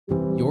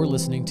You're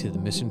listening to the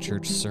Mission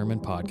Church Sermon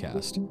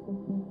Podcast.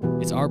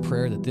 It's our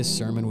prayer that this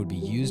sermon would be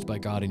used by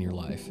God in your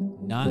life,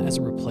 not as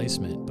a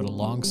replacement, but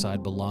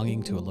alongside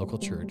belonging to a local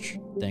church.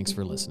 Thanks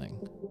for listening.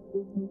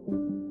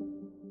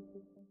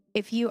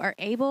 If you are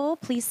able,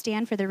 please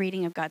stand for the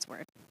reading of God's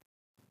Word.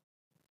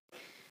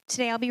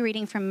 Today I'll be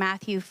reading from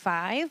Matthew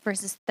 5,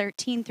 verses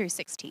 13 through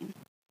 16.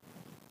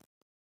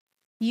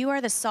 You are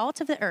the salt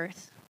of the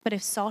earth, but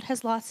if salt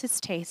has lost its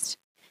taste,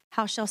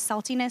 how shall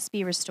saltiness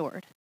be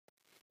restored?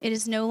 It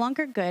is no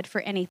longer good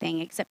for anything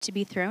except to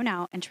be thrown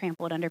out and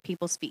trampled under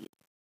people's feet.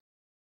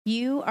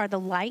 You are the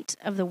light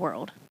of the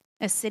world.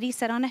 A city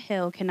set on a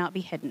hill cannot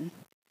be hidden,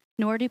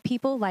 nor do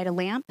people light a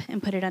lamp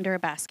and put it under a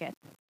basket,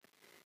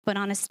 but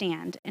on a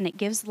stand, and it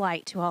gives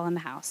light to all in the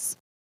house.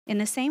 In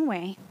the same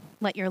way,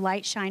 let your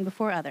light shine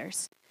before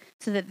others,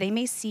 so that they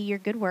may see your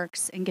good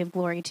works and give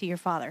glory to your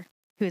Father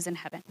who is in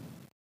heaven.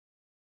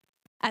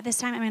 At this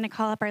time, I'm going to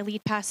call up our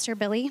lead pastor,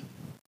 Billy,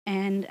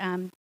 and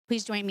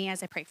please join me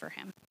as I pray for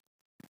him.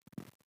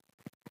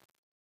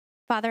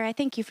 Father, I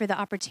thank you for the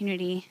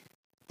opportunity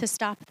to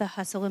stop the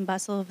hustle and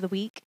bustle of the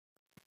week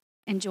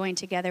and join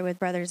together with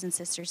brothers and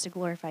sisters to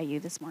glorify you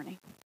this morning.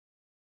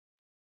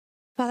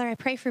 Father, I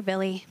pray for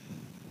Billy.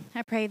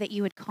 I pray that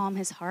you would calm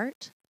his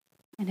heart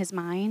and his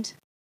mind,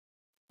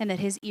 and that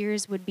his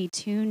ears would be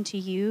tuned to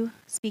you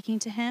speaking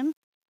to him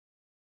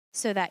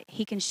so that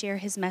he can share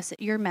his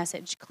your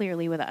message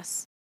clearly with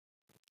us.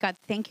 God,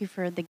 thank you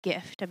for the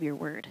gift of your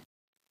word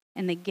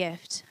and the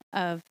gift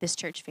of this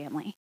church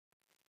family.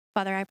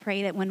 Father, I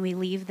pray that when we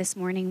leave this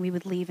morning, we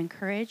would leave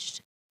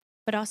encouraged,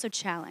 but also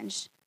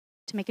challenged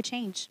to make a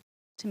change,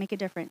 to make a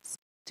difference,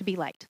 to be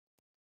light.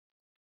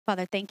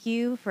 Father, thank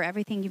you for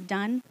everything you've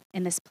done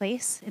in this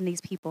place, in these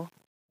people.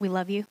 We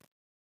love you.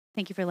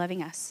 Thank you for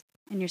loving us.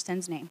 In your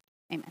son's name,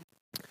 amen.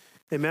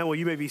 Amen. Well,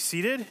 you may be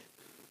seated.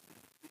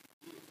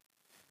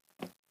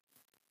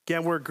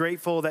 Again, we're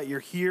grateful that you're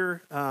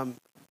here.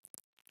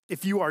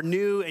 If you are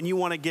new and you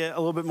want to get a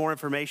little bit more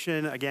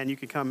information, again, you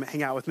can come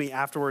hang out with me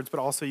afterwards, but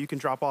also you can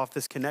drop off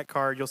this Connect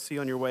card you'll see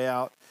on your way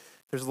out.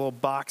 There's a little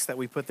box that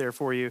we put there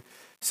for you.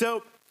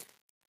 So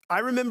I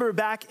remember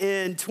back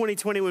in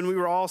 2020 when we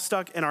were all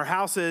stuck in our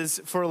houses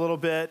for a little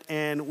bit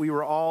and we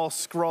were all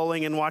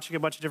scrolling and watching a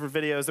bunch of different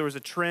videos. There was a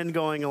trend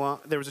going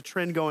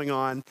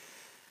on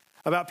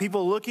about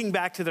people looking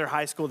back to their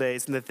high school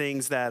days and the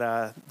things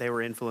that they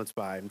were influenced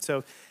by. And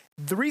so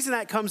the reason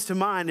that comes to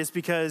mind is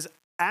because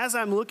as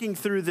I'm looking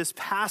through this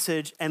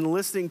passage and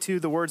listening to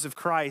the words of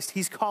Christ,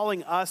 he's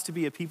calling us to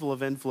be a people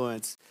of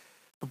influence.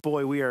 But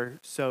boy, we are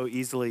so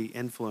easily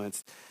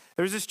influenced.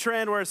 There was this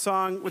trend where a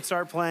song would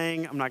start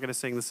playing. I'm not going to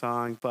sing the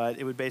song, but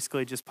it would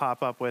basically just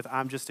pop up with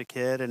 "I'm just a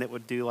kid," and it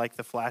would do like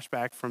the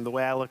flashback from the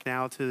way I look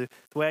now to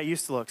the way I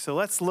used to look. So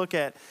let's look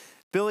at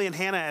Billy and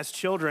Hannah as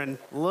children.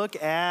 Look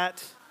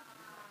at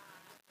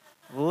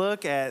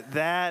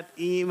that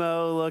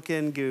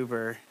emo-looking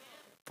goober.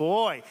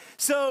 Boy.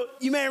 So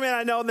you may or may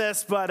not know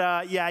this, but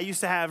I used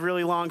to have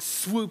really long,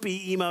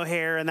 swoopy emo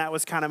hair, and that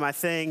was kind of my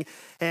thing.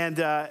 And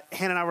Hannah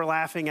and I were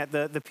laughing at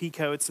the pea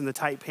coats and the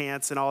tight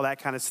pants and all that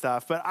kind of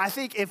stuff. But I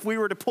think if we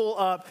were to pull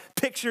up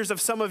pictures of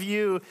some of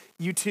you,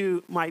 you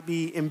too might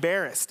be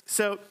embarrassed.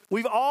 So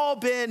we've all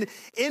been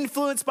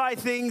influenced by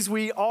things.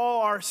 We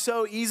all are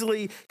so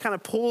easily kind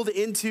of pulled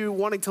into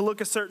wanting to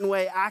look a certain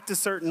way, act a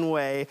certain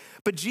way.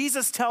 But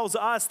Jesus tells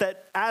us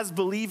that as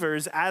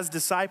believers, as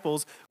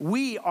disciples,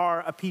 we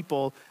are a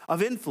people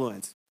of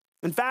influence.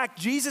 In fact,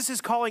 Jesus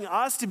is calling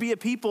us to be a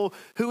people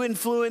who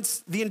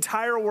influence the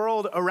entire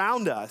world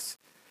around us.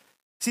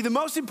 See, the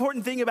most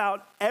important thing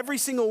about every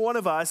single one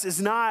of us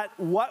is not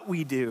what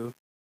we do,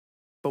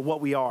 but what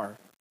we are.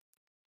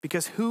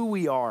 Because who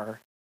we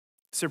are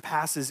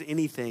surpasses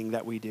anything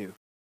that we do.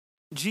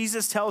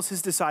 Jesus tells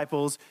his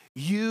disciples,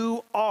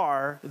 you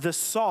are the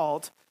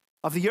salt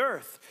of the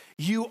earth.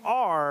 You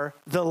are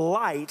the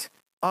light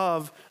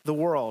of the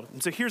world.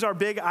 And so here's our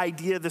big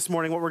idea this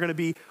morning, what we're going to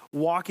be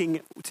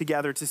walking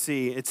together to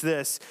see. It's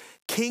this: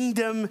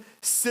 kingdom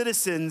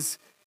citizens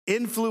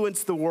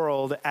influence the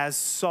world as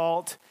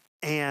salt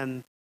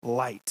and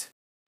light.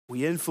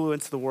 We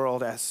influence the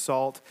world as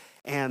salt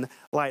and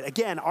light.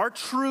 Again, our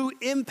true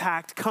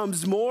impact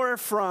comes more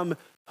from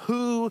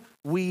who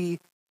we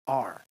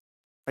are.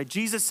 Right?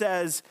 Jesus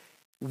says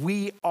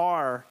we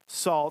are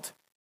salt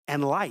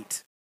and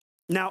light.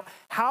 Now,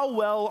 how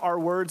well our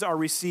words are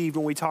received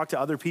when we talk to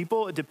other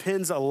people, it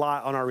depends a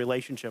lot on our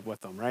relationship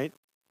with them, right?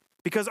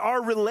 Because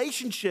our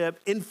relationship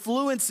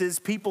influences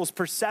people's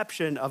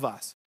perception of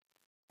us.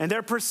 And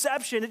their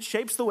perception, it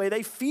shapes the way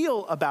they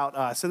feel about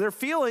us. And their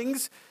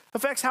feelings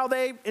affects how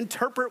they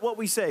interpret what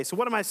we say. So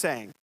what am I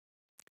saying?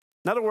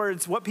 In other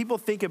words, what people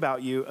think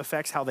about you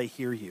affects how they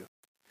hear you.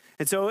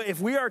 And so if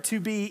we are to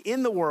be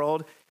in the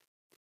world,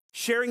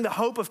 sharing the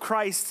hope of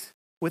Christ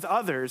with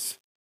others,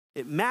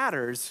 it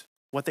matters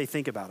what they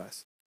think about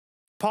us.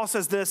 Paul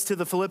says this to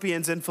the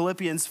Philippians in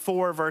Philippians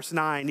 4, verse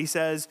 9. He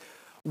says,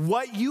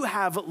 what you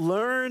have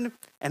learned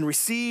and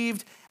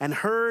received and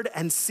heard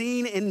and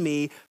seen in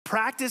me,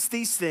 practice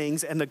these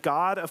things, and the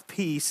God of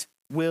peace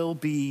will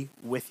be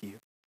with you.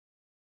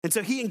 And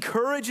so he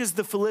encourages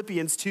the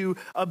Philippians to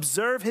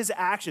observe his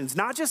actions,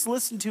 not just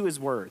listen to his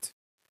words.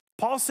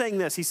 Paul's saying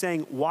this, he's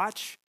saying,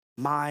 watch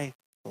my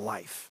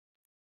life.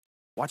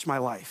 Watch my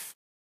life.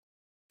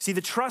 See,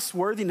 the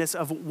trustworthiness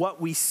of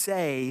what we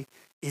say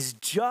is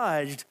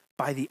judged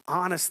by the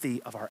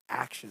honesty of our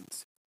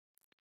actions.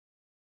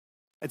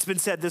 It's been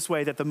said this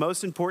way, that the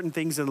most important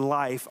things in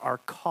life are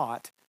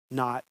caught,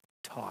 not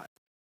taught.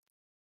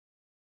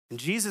 And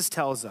Jesus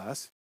tells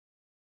us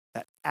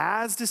that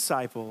as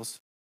disciples,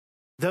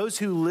 those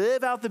who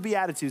live out the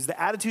Beatitudes, the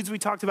attitudes we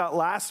talked about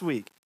last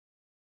week,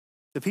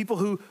 the people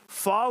who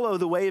follow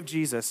the way of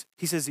Jesus,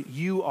 he says,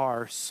 you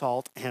are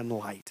salt and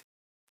light.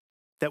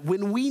 That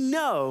when we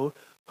know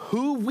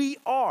who we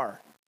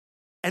are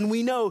and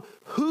we know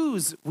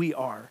whose we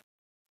are,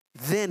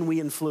 then we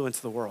influence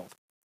the world.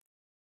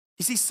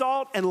 You see,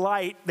 salt and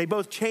light, they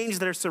both change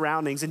their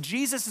surroundings, and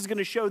Jesus is going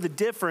to show the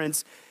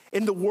difference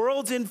in the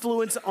world's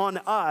influence on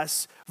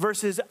us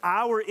versus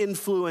our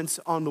influence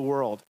on the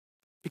world,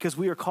 because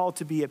we are called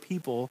to be a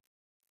people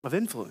of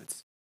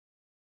influence.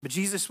 But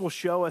Jesus will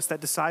show us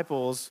that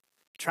disciples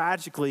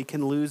tragically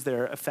can lose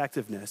their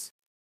effectiveness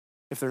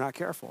if they're not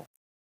careful.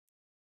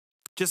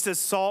 Just as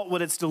salt,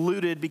 when it's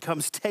diluted,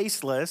 becomes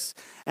tasteless,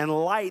 and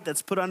light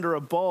that's put under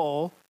a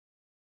bowl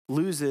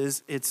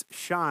loses its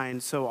shine,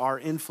 so our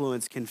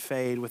influence can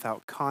fade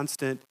without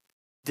constant,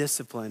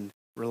 disciplined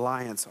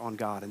reliance on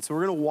God. And so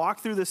we're going to walk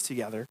through this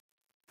together,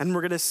 and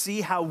we're going to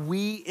see how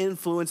we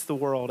influence the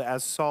world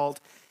as salt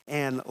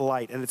and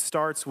light. And it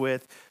starts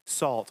with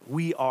salt.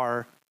 We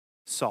are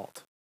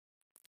salt.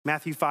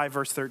 Matthew 5,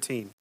 verse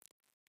 13.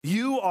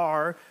 You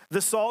are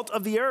the salt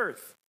of the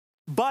earth.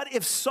 But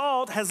if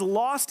salt has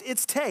lost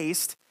its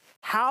taste,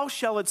 how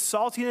shall its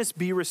saltiness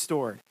be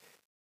restored?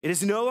 It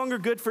is no longer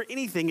good for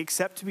anything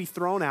except to be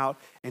thrown out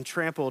and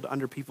trampled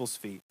under people's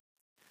feet.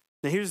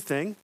 Now here's the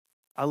thing.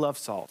 I love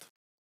salt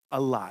a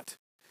lot.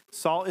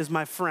 Salt is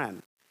my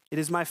friend. It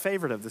is my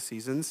favorite of the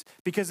seasons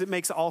because it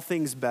makes all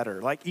things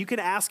better. Like you can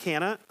ask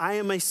Hannah, I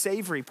am a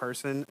savory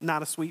person,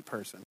 not a sweet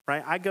person,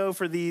 right? I go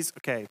for these,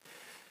 okay,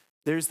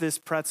 there's this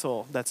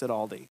pretzel that's at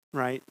Aldi,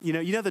 right? You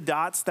know the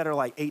dots that are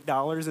like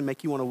 $8 and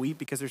make you want to weep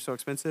because they're so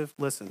expensive?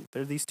 Listen,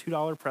 they're these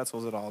 $2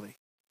 pretzels at Aldi.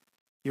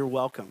 You're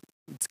welcome.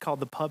 It's called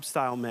the pub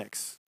style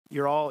mix.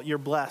 You're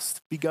blessed.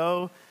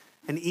 Go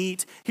and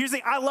eat. Here's the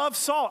thing, I love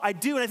salt. I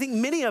do, and I think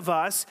many of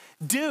us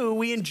do.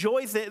 We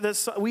enjoy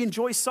we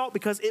enjoy salt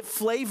because it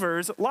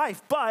flavors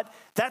life, but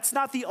that's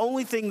not the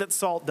only thing that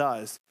salt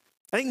does.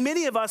 I think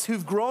many of us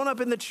who've grown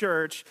up in the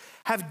church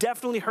have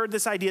definitely heard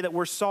this idea that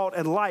we're salt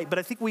and light, but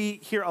I think we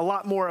hear a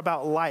lot more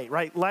about light,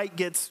 right? Light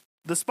gets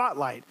the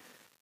spotlight,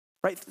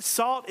 right?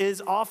 Salt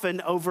is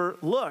often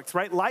overlooked,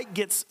 right? Light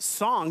gets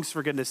songs,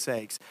 for goodness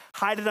sakes.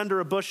 Hide it under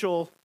a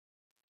bushel.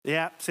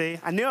 Yeah, see,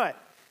 I knew it.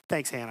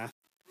 Thanks, Hannah.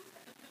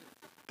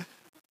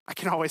 I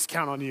can always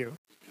count on you.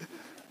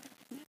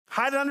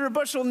 Hide it under a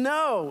bushel?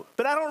 No,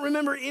 but I don't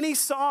remember any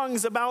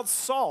songs about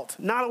salt,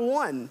 not a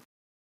one.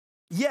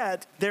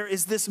 Yet, there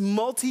is this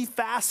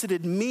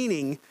multifaceted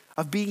meaning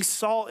of being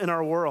salt in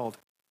our world.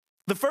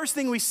 The first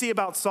thing we see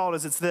about salt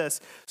is it's this.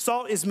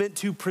 Salt is meant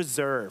to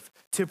preserve,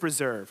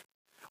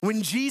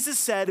 When Jesus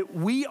said,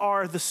 we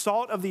are the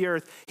salt of the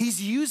earth,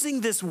 he's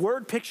using this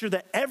word picture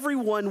that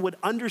everyone would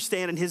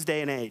understand in his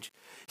day and age.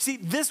 See,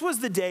 this was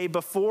the day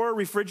before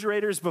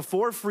refrigerators,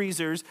 before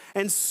freezers,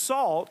 and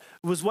salt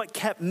was what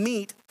kept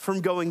meat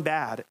from going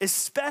bad,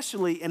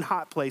 especially in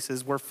hot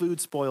places where food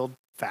spoiled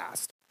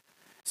fast.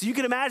 So you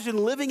can imagine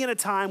living in a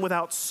time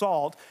without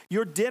salt,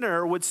 your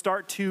dinner would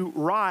start to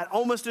rot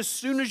almost as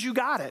soon as you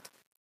got it.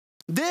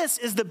 This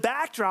is the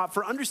backdrop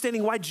for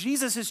understanding why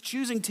Jesus is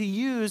choosing to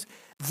use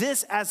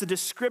this as a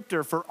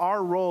descriptor for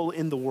our role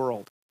in the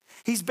world.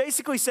 He's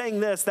basically saying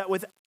this, that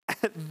with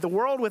the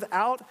world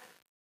without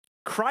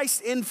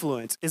Christ's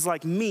influence is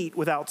like meat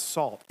without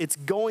salt. It's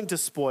going to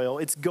spoil,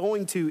 it's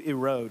going to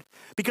erode.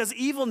 Because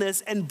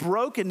evilness and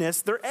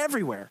brokenness, they're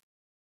everywhere.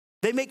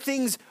 They make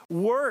things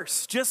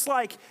worse, just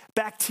like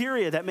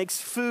bacteria that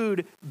makes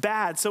food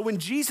bad. So when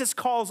Jesus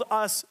calls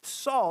us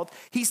salt,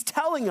 he's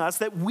telling us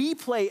that we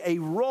play a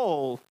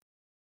role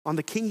on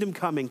the kingdom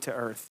coming to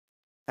earth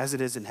as it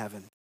is in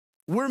heaven.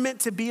 We're meant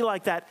to be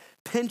like that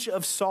pinch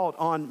of salt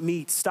on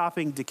meat,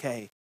 stopping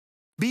decay.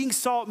 Being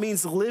salt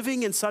means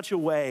living in such a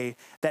way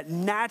that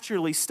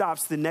naturally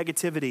stops the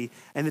negativity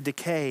and the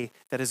decay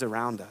that is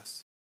around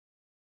us.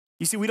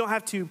 You see, we don't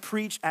have to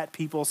preach at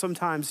people.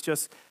 Sometimes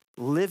just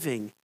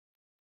living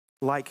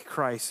like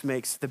Christ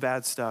makes the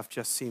bad stuff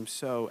just seem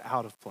so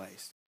out of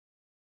place.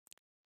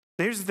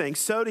 Now here's the thing.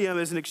 Sodium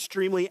is an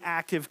extremely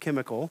active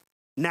chemical,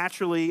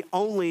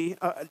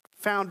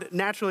 found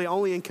naturally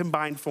only in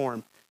combined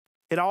form.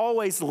 It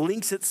always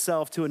links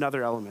itself to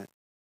another element.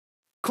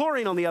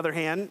 Chlorine, on the other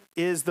hand,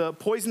 is the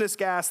poisonous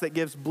gas that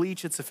gives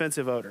bleach its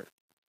offensive odor.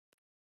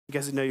 You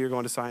guys know you're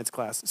going to science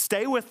class.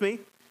 Stay with me.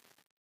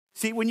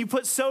 See, when you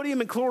put sodium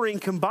and chlorine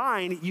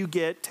combined, you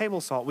get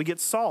table salt. We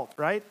get salt,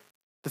 right?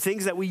 The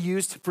things that we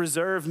use to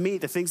preserve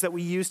meat, the things that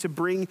we use to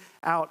bring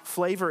out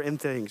flavor in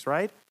things,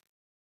 right?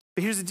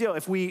 But here's the deal.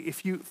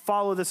 If you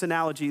follow this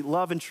analogy,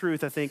 love and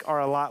truth, I think, are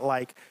a lot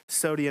like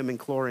sodium and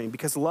chlorine,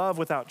 because love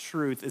without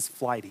truth is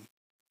flighty.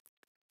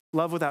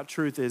 Love without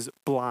truth is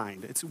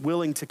blind. It's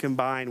willing to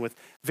combine with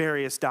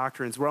various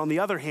doctrines, where on the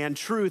other hand,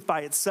 truth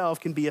by itself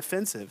can be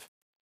offensive,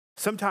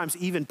 sometimes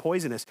even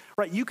poisonous,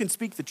 right? You can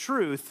speak the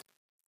truth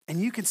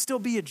and you can still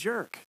be a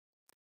jerk,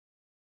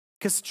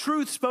 because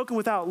truth spoken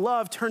without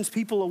love turns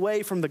people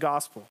away from the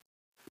gospel.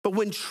 But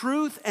when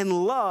truth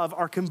and love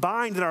are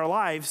combined in our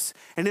lives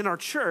and in our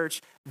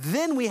church,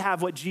 then we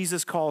have what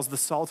Jesus calls the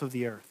salt of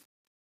the earth.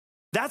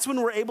 That's when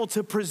we're able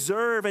to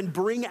preserve and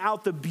bring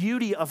out the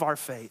beauty of our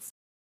faith.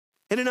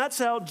 In a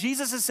nutshell,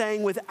 Jesus is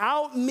saying,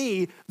 without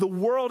me, the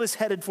world is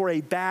headed for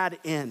a bad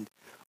end.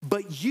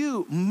 But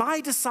you,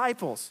 my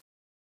disciples,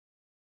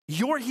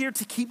 you're here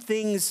to keep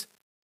things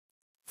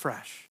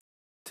fresh,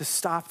 to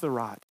stop the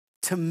rot,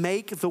 to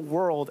make the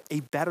world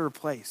a better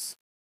place.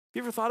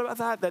 You ever thought about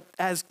that? That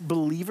as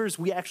believers,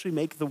 we actually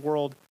make the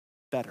world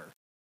better.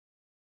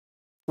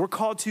 We're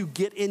called to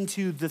get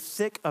into the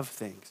thick of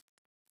things.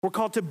 We're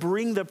called to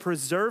bring the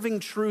preserving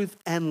truth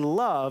and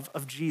love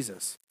of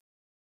Jesus.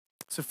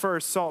 So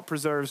first, salt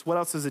preserves. What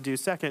else does it do?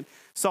 Second,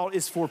 salt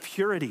is for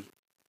purity.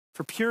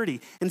 For purity.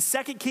 In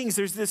 2 Kings,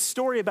 there's this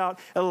story about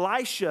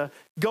Elisha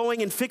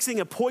going and fixing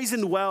a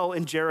poisoned well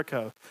in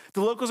Jericho.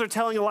 The locals are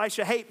telling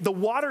Elisha, hey, the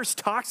water's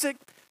toxic.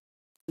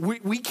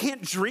 We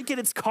can't drink it.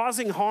 It's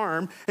causing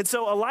harm. And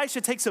so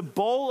Elisha takes a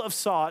bowl of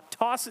salt,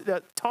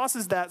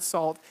 tosses that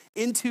salt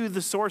into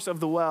the source of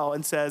the well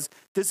and says,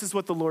 this is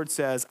what the Lord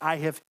says. I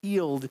have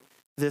healed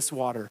this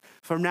water.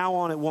 From now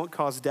on, it won't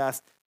cause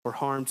death or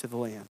harm to the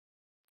land.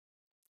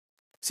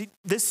 See,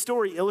 this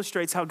story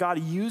illustrates how God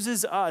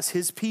uses us,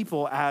 his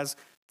people, as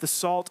the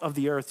salt of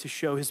the earth to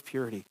show his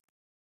purity.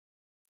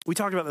 We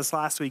talked about this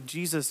last week.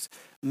 Jesus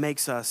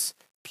makes us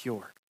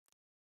pure.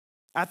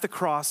 At the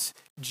cross,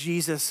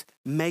 Jesus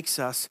makes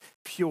us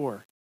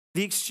pure.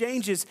 The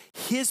exchange is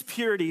his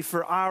purity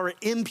for our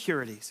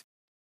impurities.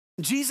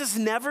 Jesus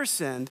never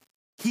sinned.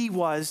 He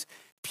was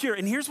pure.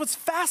 And here's what's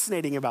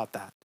fascinating about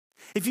that.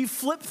 If you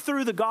flip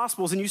through the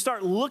Gospels and you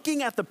start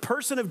looking at the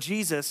person of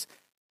Jesus,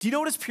 do you know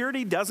what his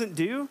purity doesn't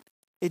do?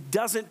 It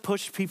doesn't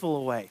push people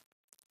away,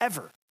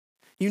 ever.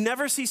 You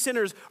never see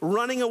sinners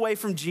running away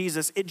from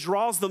Jesus. It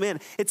draws them in.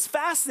 It's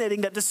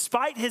fascinating that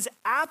despite his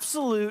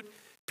absolute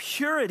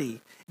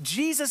purity,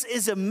 Jesus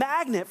is a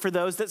magnet for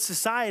those that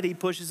society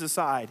pushes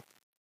aside.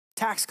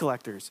 Tax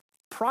collectors,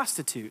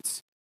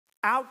 prostitutes,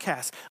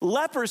 outcasts,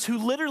 lepers who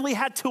literally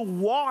had to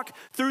walk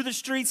through the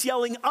streets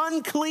yelling,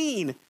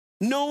 unclean.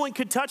 No one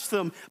could touch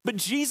them, but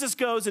Jesus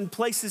goes and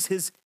places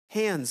his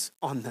hands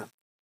on them.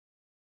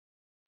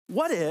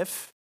 What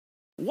if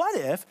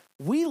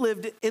we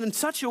lived in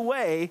such a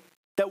way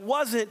that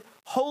wasn't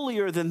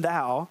holier than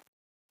thou,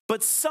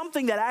 but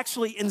something that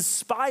actually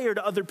inspired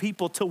other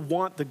people to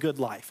want the good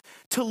life,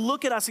 to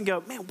look at us and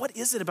go, man, what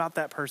is it about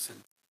that person?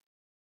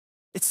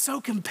 It's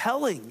so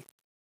compelling.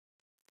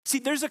 See,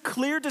 there's a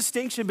clear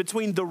distinction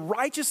between the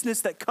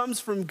righteousness that comes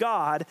from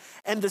God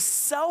and the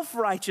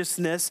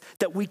self-righteousness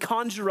that we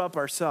conjure up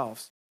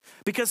ourselves.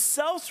 Because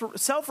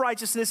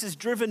self-righteousness is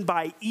driven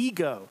by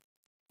ego.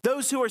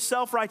 Those who are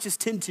self-righteous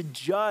tend to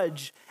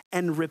judge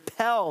and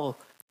repel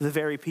the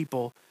very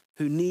people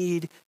who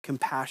need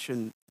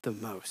compassion the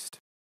most.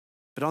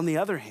 But on the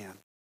other hand,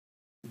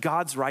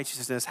 God's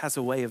righteousness has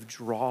a way of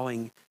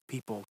drawing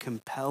people,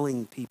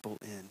 compelling people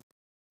in.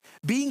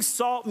 Being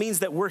salt means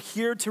that we're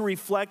here to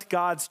reflect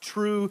God's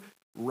true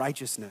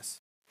righteousness,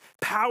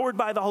 powered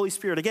by the Holy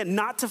Spirit. Again,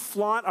 not to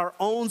flaunt our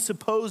own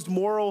supposed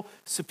moral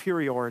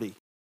superiority.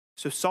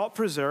 So salt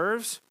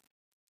preserves,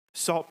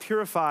 salt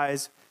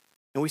purifies,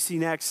 and we see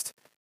next,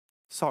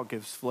 salt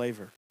gives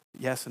flavor.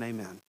 Yes and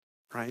amen,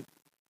 right?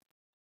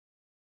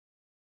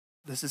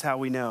 This is how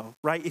we know,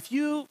 right? If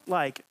you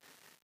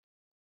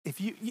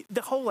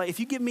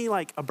give me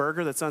like a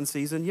burger that's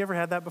unseasoned, you ever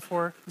had that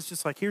before? It's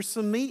just like, here's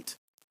some meat.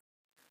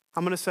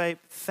 I'm gonna say,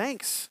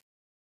 thanks,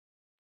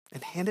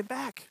 and hand it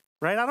back,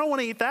 right? I don't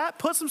wanna eat that.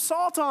 Put some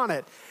salt on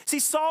it. See,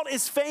 salt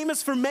is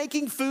famous for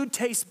making food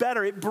taste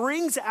better. It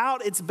brings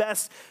out its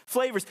best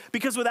flavors,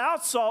 because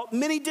without salt,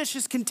 many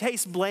dishes can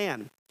taste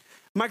bland.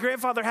 My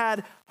grandfather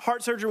had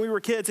heart surgery when we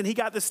were kids, and he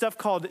got this stuff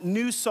called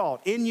new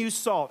salt, in-use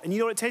salt. And you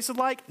know what it tasted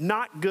like?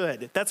 Not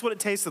good. That's what it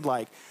tasted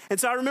like. And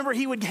so I remember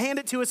he would hand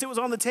it to us. It was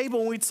on the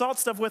table, and we'd salt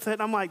stuff with it.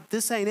 And I'm like,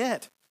 this ain't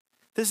it.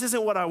 This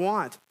isn't what I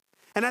want.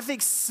 And I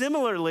think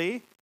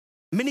similarly,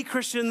 many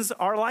Christians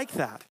are like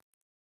that.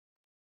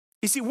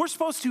 You see, we're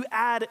supposed to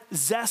add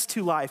zest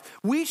to life.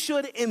 We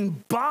should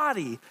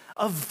embody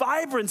a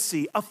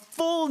vibrancy, a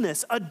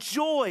fullness, a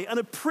joy, an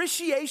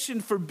appreciation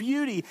for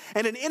beauty,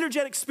 and an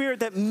energetic spirit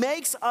that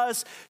makes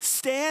us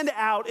stand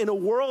out in a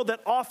world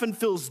that often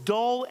feels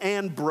dull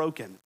and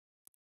broken.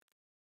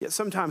 Yet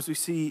sometimes we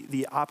see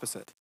the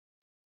opposite.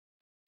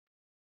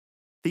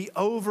 The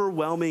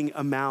overwhelming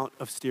amount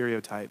of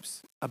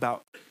stereotypes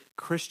about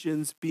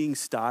Christians being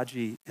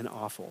stodgy and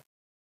awful.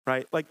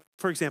 Right? Like,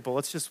 for example,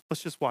 let's just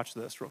watch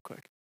this real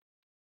quick.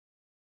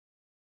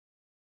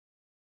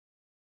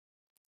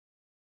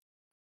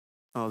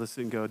 Oh, this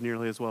didn't go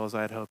nearly as well as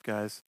I had hoped,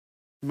 guys.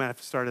 You might have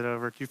to start it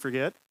over. Did you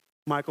forget?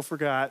 Michael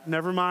forgot.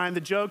 Never mind,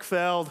 the joke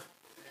failed.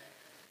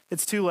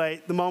 It's too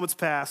late. The moment's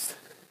passed.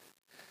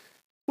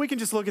 We can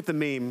just look at the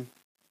meme.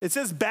 It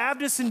says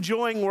Baptists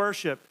enjoying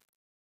worship.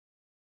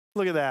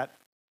 Look at that.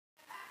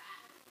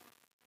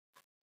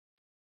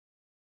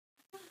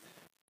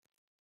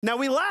 Now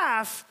we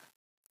laugh,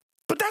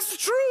 but that's the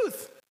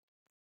truth.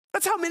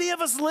 That's how many of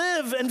us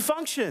live and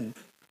function.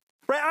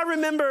 Right? I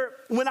remember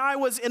when I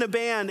was in a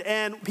band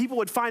and people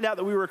would find out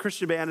that we were a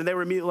Christian band and they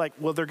were immediately like,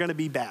 well, they're going to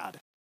be bad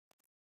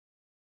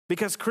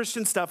because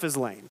Christian stuff is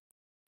lame.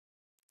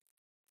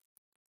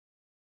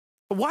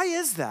 But why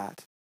is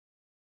that?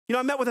 You know,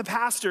 I met with a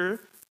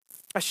pastor.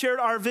 I shared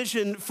our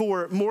vision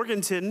for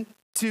Morganton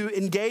to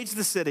engage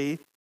the city,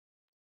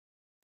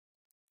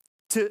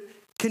 to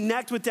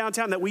connect with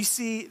downtown, that we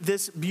see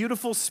this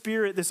beautiful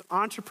spirit, this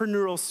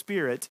entrepreneurial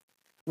spirit,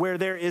 where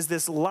there is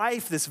this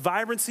life, this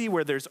vibrancy,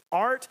 where there's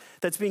art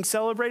that's being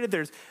celebrated,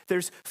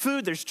 there's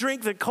food, there's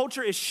drink, the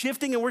culture is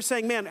shifting, and we're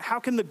saying, man, how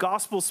can the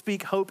gospel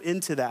speak hope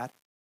into that?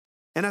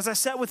 And as I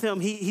sat with him,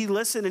 he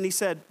listened and he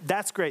said,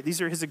 that's great. These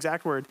are his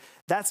exact words.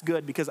 That's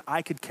good because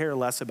I could care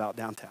less about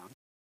downtown.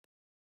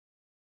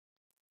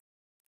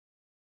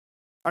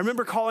 I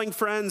remember calling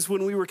friends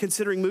when we were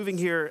considering moving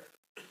here.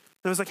 And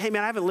I was like, hey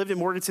man, I haven't lived in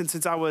Morganton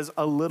since I was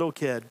a little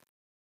kid.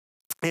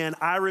 And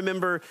I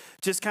remember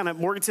just kind of,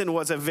 Morganton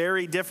was a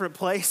very different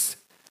place.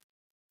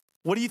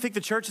 What do you think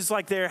the church is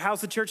like there? How's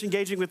the church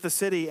engaging with the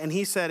city? And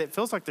he said, it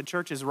feels like the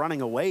church is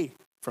running away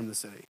from the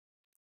city.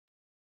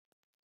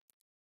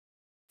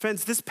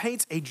 Friends, this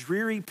paints a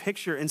dreary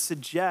picture and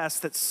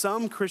suggests that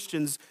some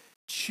Christians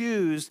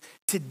choose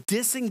to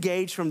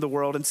disengage from the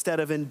world instead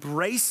of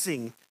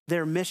embracing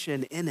their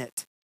mission in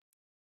it.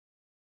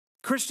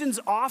 Christians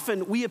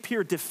often, we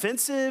appear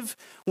defensive,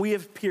 we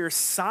appear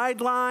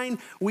sidelined,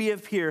 we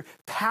appear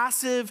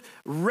passive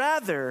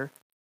rather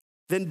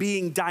than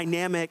being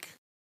dynamic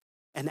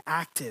and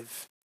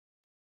active.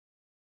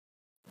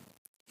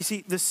 You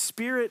see, the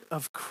Spirit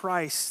of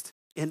Christ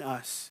in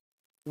us,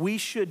 we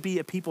should be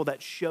a people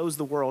that shows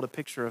the world a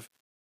picture of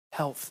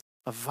health,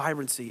 of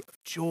vibrancy, of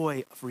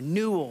joy, of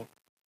renewal.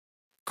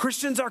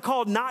 Christians are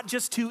called not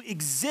just to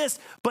exist,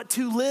 but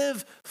to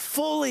live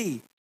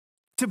fully,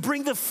 to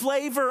bring the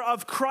flavor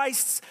of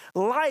Christ's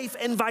life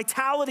and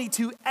vitality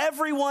to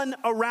everyone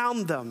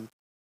around them.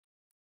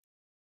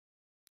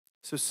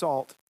 So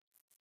salt,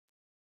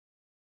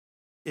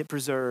 it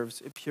preserves,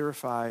 it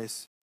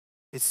purifies,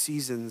 it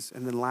seasons,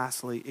 and then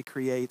lastly, it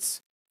creates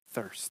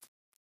thirst.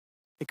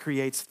 It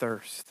creates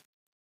thirst.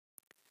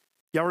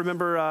 Y'all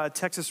remember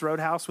Texas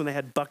Roadhouse when they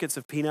had buckets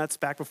of peanuts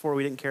back before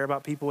we didn't care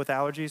about people with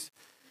allergies?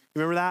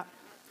 You remember that?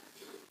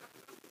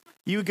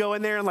 You would go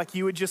in there and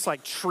you would just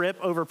trip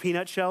over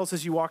peanut shells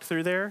as you walked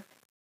through there.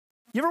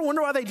 You ever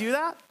wonder why they do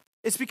that?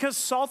 It's because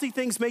salty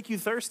things make you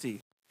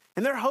thirsty.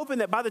 And they're hoping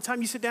that by the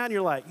time you sit down,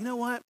 you're like, you know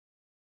what?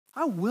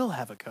 I will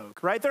have a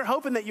Coke, right? They're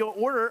hoping that you'll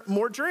order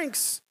more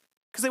drinks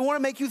because they want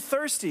to make you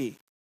thirsty.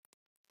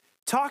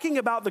 Talking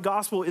about the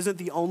gospel isn't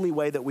the only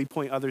way that we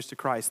point others to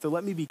Christ. Though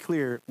let me be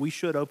clear, we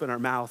should open our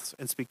mouths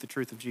and speak the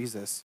truth of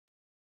Jesus.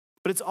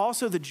 But it's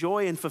also the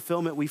joy and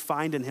fulfillment we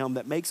find in him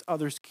that makes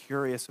others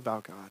curious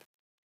about God.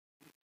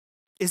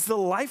 Is the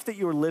life that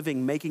you're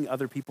living making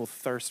other people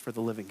thirst for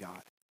the living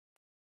God?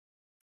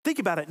 Think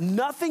about it.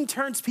 Nothing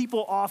turns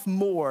people off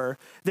more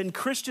than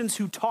Christians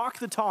who talk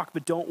the talk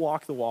but don't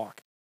walk the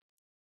walk.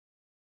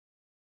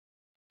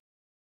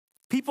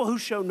 People who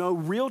show no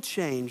real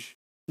change,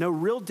 no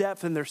real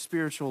depth in their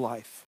spiritual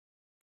life.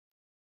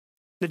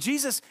 Now,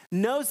 Jesus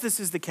knows this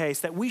is the case,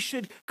 that we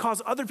should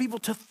cause other people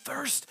to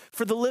thirst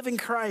for the living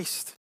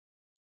Christ.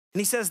 And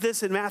he says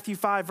this in Matthew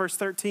 5, verse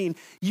 13,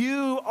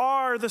 you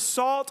are the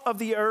salt of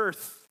the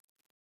earth.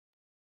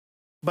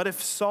 But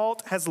if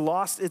salt has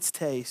lost its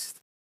taste,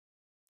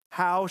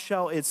 how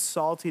shall its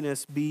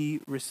saltiness be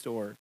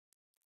restored?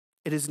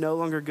 It is no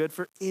longer good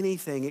for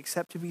anything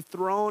except to be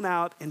thrown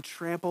out and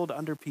trampled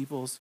under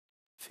people's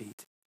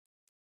feet.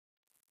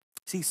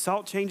 See,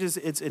 salt changes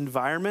its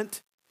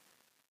environment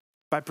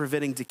by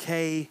preventing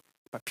decay,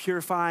 by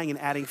purifying and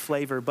adding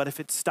flavor. But if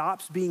it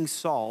stops being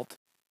salt,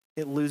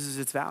 it loses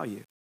its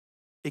value.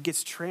 It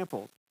gets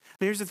trampled.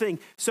 Now here's the thing,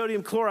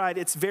 sodium chloride,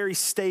 it's very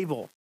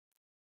stable.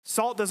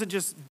 Salt doesn't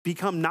just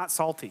become not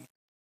salty,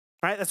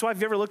 right? That's why if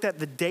you ever looked at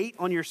the date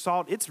on your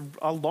salt, it's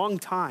a long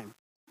time.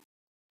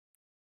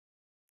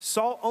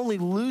 Salt only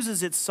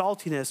loses its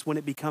saltiness when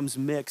it becomes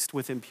mixed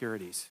with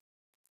impurities.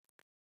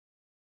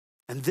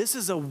 And this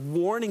is a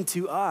warning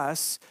to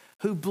us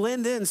who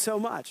blend in so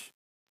much.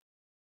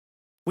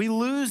 We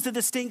lose the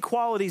distinct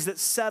qualities that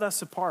set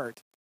us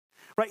apart,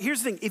 right?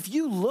 Here's the thing, if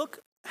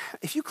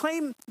you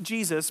claim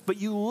Jesus,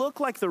 but you look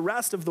like the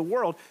rest of the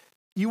world,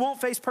 you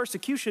won't face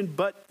persecution,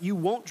 but you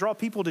won't draw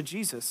people to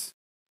Jesus.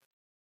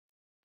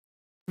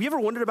 Have you ever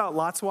wondered about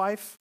Lot's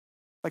wife?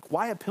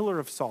 Why a pillar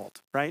of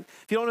salt, right?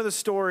 If you don't know the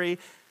story,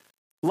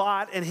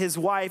 Lot and his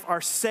wife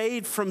are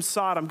saved from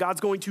Sodom.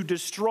 God's going to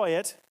destroy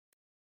it.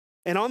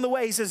 And on the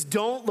way, he says,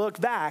 don't look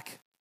back.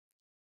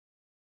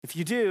 If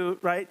you do,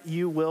 right,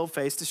 you will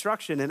face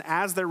destruction. And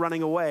as they're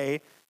running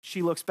away,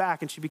 she looks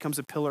back and she becomes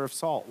a pillar of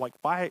salt. Like,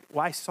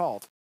 why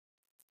salt?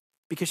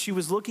 Because she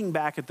was looking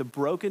back at the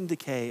broken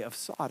decay of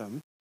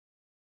Sodom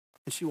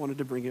and she wanted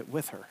to bring it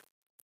with her.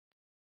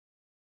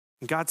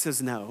 And God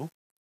says, no,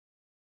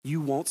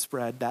 you won't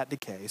spread that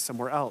decay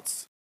somewhere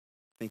else.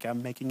 I think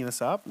I'm making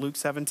this up. Luke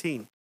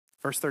 17,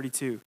 verse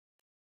 32.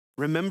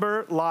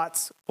 Remember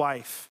Lot's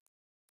wife.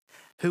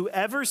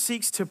 Whoever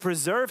seeks to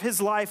preserve his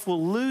life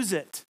will lose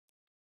it,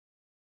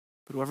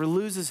 but whoever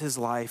loses his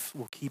life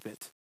will keep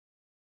it.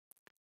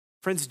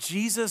 Friends,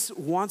 Jesus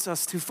wants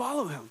us to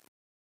follow him.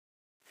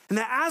 And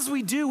that as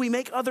we do, we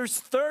make others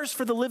thirst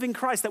for the living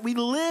Christ, that we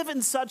live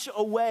in such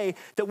a way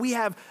that we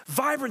have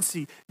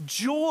vibrancy,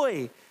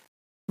 joy.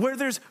 Where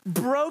there's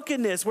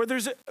brokenness, where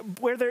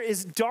there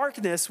is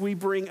darkness, we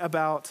bring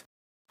about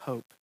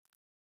hope.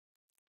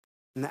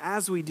 And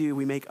as we do,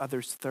 we make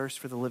others thirst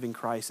for the living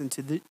Christ. And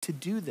to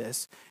do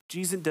this,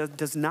 Jesus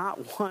does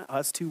not want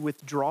us to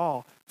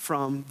withdraw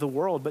from the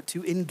world, but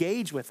to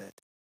engage with it.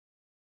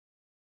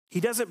 He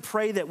doesn't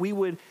pray that we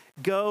would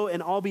go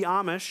and all be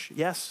Amish.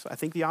 Yes, I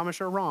think the Amish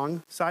are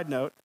wrong, side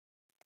note.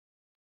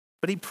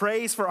 But he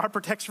prays for our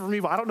protection from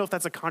evil. I don't know if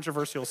that's a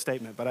controversial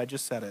statement, but I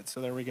just said it, so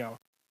there we go.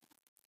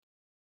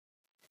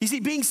 You see,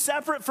 being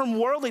separate from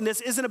worldliness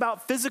isn't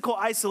about physical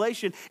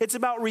isolation. It's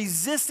about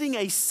resisting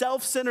a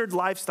self-centered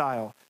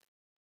lifestyle.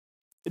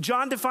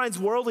 John defines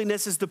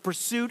worldliness as the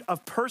pursuit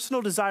of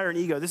personal desire and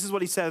ego. This is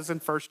what he says in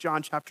 1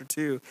 John chapter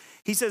 2.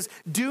 He says,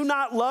 do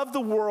not love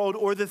the world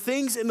or the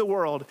things in the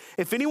world.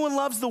 If anyone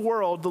loves the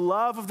world, the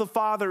love of the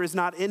Father is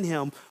not in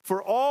him.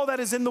 For all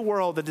that is in the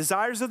world, the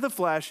desires of the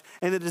flesh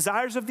and the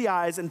desires of the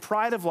eyes and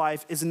pride of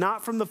life is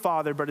not from the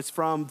Father, but is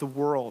from the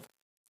world.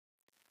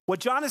 What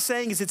John is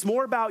saying is it's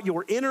more about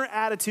your inner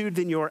attitude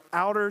than your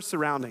outer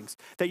surroundings.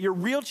 That your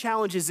real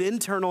challenge is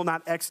internal,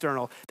 not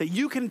external. That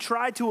you can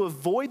try to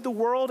avoid the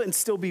world and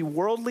still be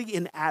worldly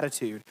in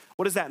attitude.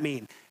 What does that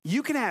mean?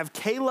 You can have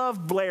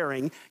K-Love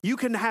blaring. You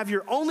can have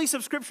your only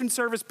subscription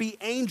service be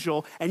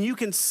Angel, and you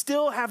can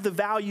still have the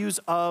values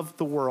of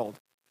the world.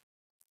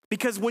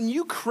 Because when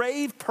you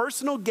crave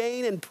personal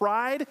gain and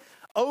pride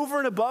over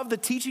and above the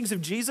teachings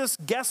of Jesus,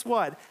 guess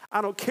what?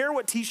 I don't care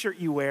what t-shirt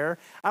you wear.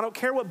 I don't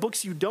care what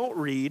books you don't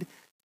read.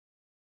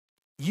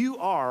 You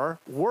are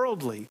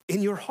worldly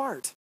in your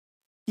heart.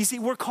 You see,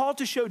 we're called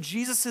to show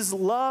Jesus'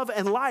 love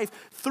and life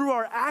through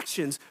our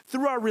actions,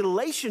 through our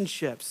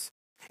relationships.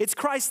 It's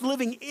Christ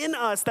living in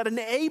us that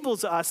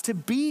enables us to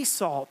be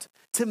salt,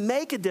 to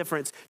make a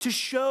difference, to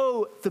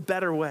show the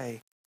better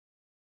way.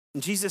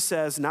 And Jesus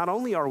says, not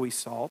only are we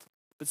salt,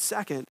 but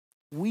second,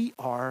 we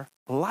are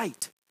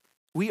light.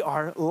 We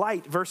are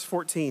light. Verse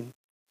 14.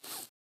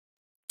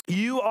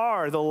 You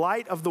are the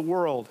light of the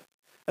world.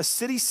 A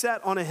city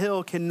set on a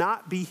hill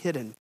cannot be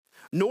hidden,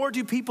 nor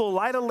do people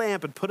light a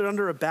lamp and put it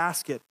under a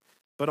basket,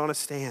 but on a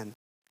stand.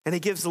 And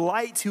it gives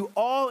light to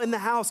all in the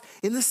house.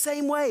 In the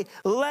same way,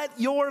 let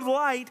your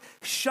light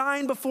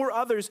shine before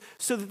others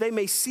so that they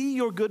may see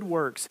your good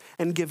works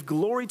and give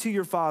glory to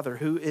your Father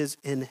who is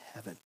in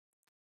heaven.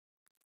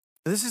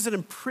 This is a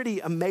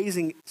pretty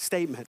amazing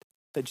statement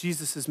that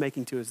Jesus is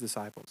making to his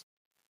disciples.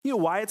 You know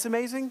why it's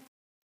amazing?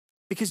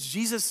 Because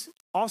Jesus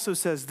also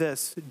says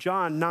this,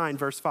 John 9,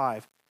 verse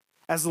 5.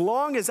 As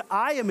long as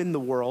I am in the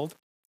world,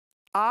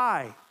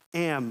 I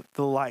am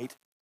the light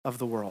of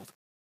the world.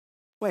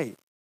 Wait,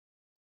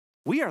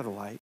 we are the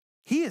light.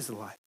 He is the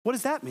light. What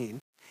does that mean?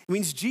 It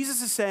means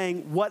Jesus is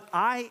saying, what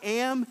I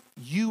am,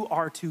 you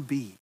are to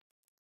be.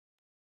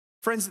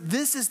 Friends,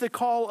 this is the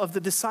call of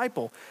the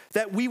disciple,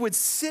 that we would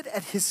sit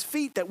at his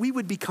feet, that we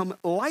would become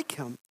like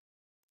him.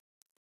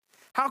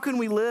 How can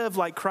we live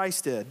like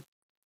Christ did?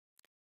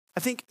 I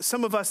think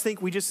some of us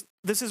think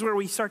this is where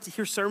we start to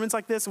hear sermons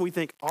like this and we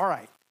think, all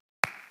right,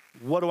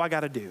 what do I got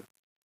to do?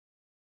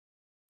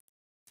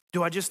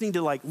 Do I just need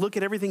to look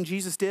at everything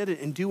Jesus did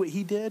and do what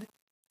he did?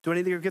 Do I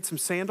need to go get some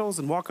sandals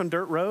and walk on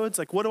dirt roads?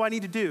 What do I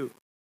need to do?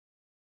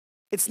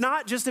 It's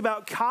not just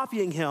about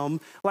copying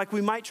him like we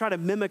might try to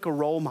mimic a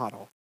role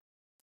model.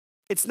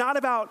 It's not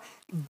about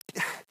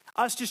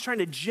us just trying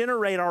to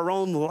generate our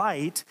own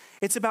light.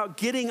 It's about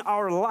getting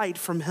our light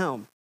from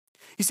him.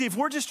 You see, if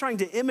we're just trying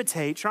to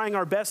imitate, trying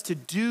our best to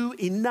do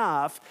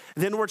enough,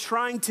 then we're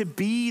trying to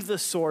be the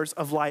source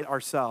of light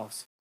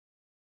ourselves.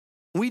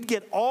 We'd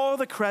get all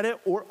the credit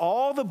or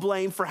all the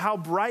blame for how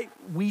bright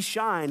we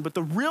shine, but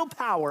the real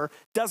power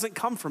doesn't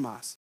come from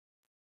us.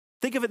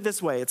 Think of it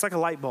this way. It's like a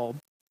light bulb.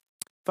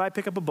 If I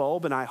pick up a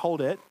bulb and I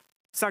hold it,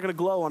 it's not going to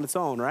glow on its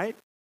own, right?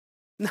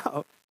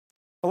 No.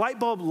 A light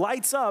bulb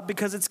lights up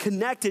because it's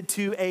connected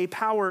to a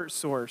power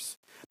source.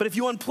 But if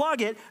you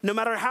unplug it, no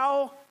matter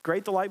how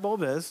great the light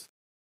bulb is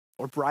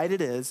or bright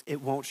it is,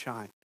 it won't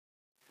shine.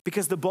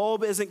 Because the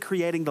bulb isn't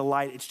creating the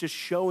light, it's just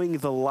showing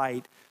the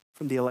light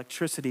from the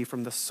electricity,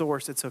 from the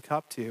source it's hooked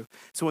up to.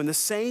 So in the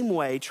same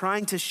way,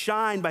 trying to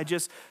shine by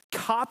just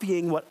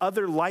copying what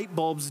other light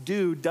bulbs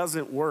do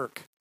doesn't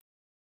work.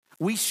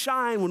 We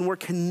shine when we're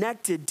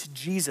connected to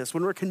Jesus,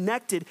 when we're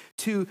connected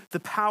to the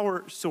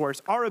power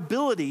source. Our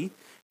ability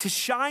To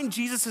shine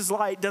Jesus'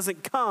 light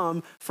doesn't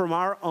come from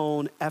our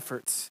own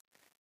efforts.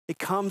 It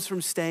comes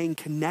from staying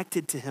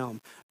connected to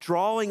him,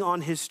 drawing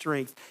on his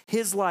strength,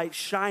 his light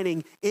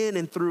shining in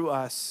and through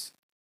us.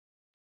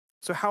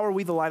 So how are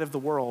we the light of the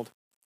world?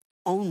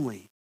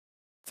 Only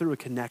through a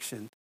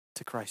connection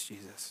to Christ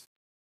Jesus.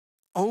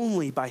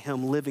 Only by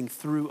him living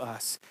through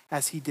us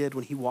as he did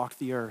when he walked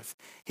the earth.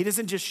 He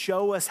doesn't just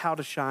show us how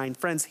to shine.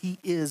 Friends, he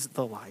is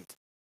the light.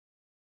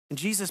 And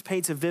Jesus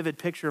paints a vivid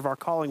picture of our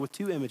calling with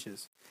two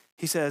images.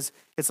 He says,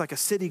 it's like a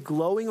city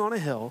glowing on a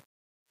hill,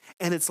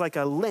 and it's like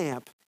a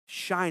lamp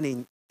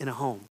shining in a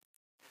home.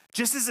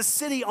 Just as a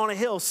city on a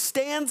hill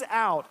stands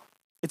out,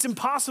 it's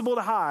impossible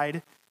to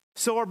hide,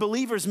 so are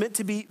believers meant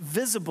to be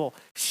visible,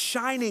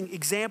 shining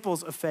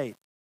examples of faith.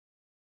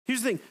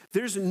 Here's the thing,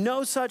 there's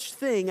no such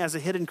thing as a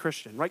hidden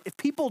Christian, right? If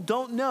people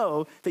don't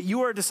know that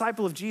you are a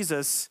disciple of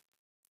Jesus,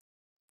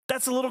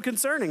 that's a little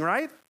concerning,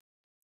 right?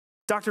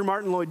 Dr.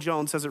 Martin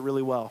Lloyd-Jones says it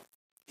really well.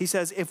 He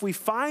says, if we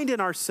find in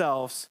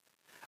ourselves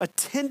a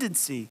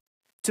tendency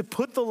to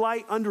put the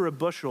light under a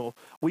bushel,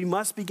 we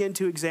must begin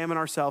to examine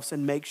ourselves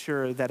and make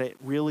sure that it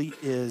really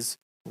is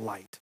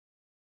light.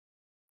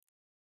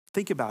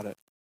 Think about it.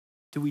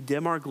 Do we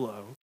dim our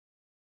glow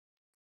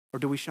or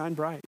do we shine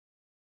bright?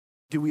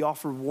 Do we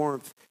offer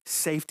warmth,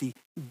 safety,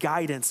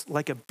 guidance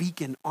like a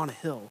beacon on a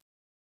hill?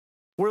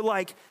 We're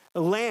like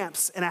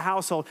lamps in a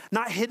household,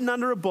 not hidden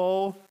under a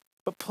bowl,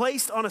 but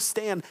placed on a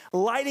stand,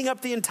 lighting up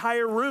the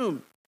entire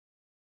room.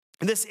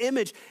 And this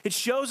image, it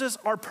shows us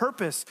our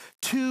purpose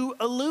to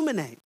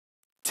illuminate,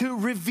 to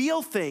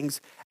reveal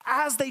things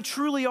as they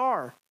truly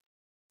are,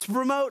 to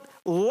promote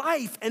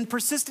life and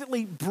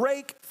persistently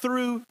break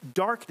through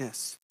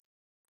darkness.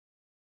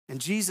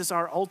 And Jesus,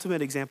 our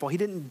ultimate example, he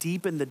didn't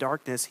deepen the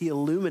darkness, he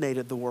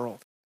illuminated the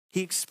world.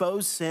 He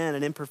exposed sin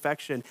and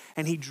imperfection,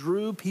 and he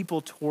drew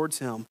people towards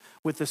him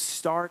with the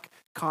stark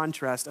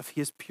contrast of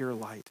his pure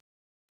light.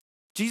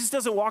 Jesus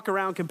doesn't walk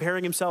around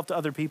comparing himself to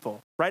other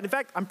people, right? In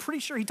fact, I'm pretty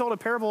sure he told a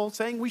parable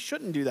saying we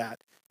shouldn't do that.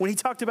 When he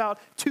talked about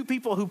two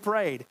people who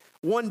prayed,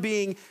 one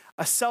being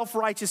a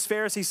self-righteous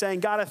Pharisee saying,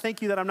 God, I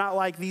thank you that I'm not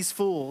like these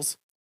fools,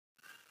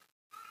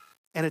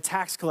 and a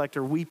tax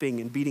collector weeping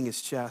and beating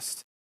his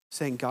chest,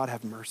 saying, God,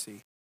 have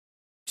mercy.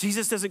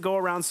 Jesus doesn't go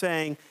around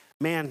saying,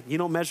 man, you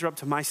don't measure up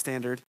to my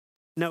standard.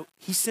 No,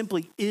 he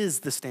simply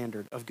is the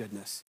standard of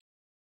goodness.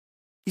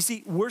 You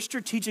see, we're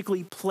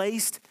strategically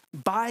placed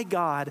by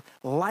God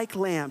like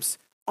lamps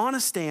on a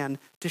stand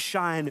to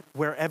shine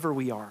wherever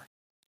we are,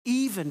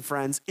 even,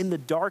 friends, in the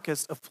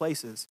darkest of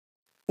places.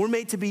 We're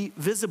made to be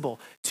visible,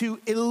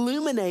 to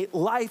illuminate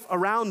life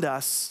around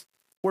us.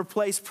 We're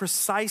placed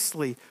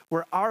precisely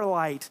where our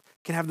light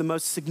can have the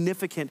most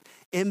significant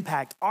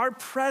impact. Our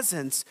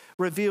presence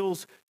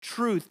reveals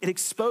truth. It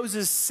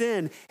exposes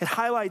sin. It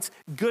highlights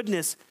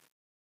goodness.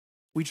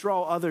 We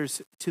draw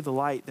others to the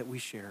light that we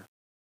share.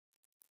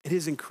 It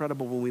is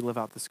incredible when we live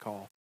out this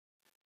call.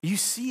 You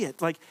see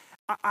it. Like,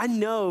 I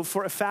know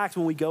for a fact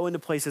when we go into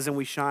places and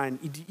we shine,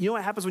 you know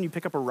what happens when you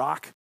pick up a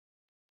rock?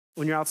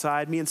 When you're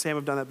outside, me and Sam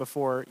have done that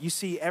before. You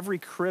see every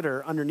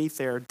critter underneath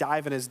there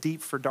diving as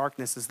deep for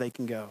darkness as they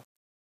can go.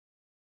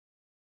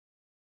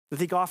 I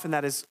think often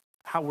that is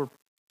how we're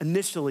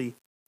initially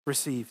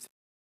received.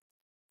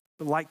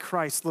 But like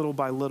Christ, little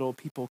by little,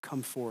 people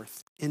come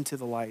forth into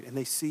the light and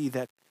they see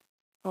that,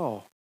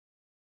 oh,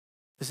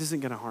 this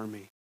isn't going to harm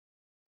me.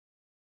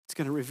 It's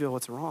going to reveal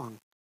what's wrong.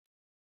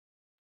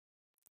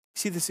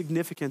 See, the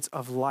significance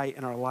of light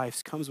in our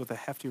lives comes with a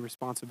hefty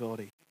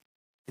responsibility.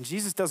 And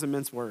Jesus doesn't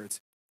mince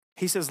words.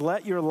 He says,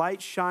 let your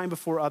light shine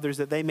before others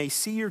that they may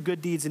see your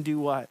good deeds and do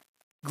what?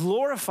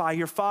 Glorify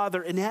your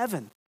Father in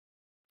heaven.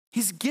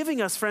 He's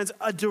giving us, friends,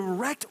 a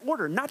direct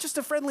order, not just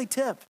a friendly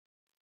tip.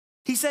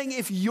 He's saying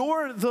if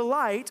you're the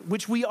light,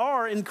 which we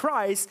are in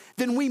Christ,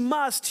 then we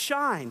must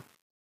shine.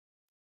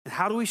 And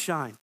how do we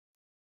shine?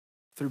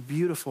 Through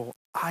beautiful,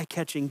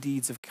 eye-catching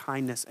deeds of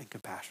kindness and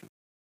compassion.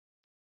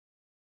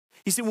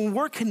 You see, when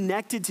we're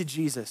connected to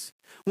Jesus,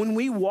 when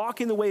we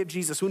walk in the way of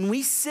Jesus, when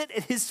we sit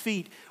at his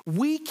feet,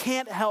 we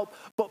can't help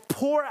but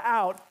pour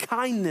out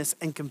kindness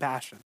and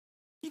compassion.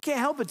 You can't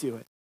help but do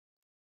it.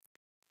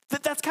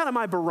 That's kind of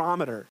my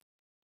barometer.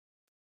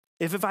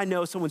 If I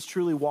know someone's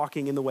truly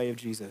walking in the way of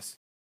Jesus,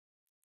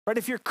 right?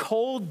 If you're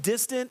cold,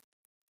 distant,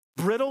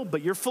 brittle,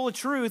 but you're full of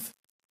truth,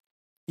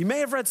 you may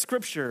have read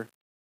scripture,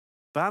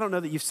 but I don't know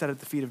that you've sat at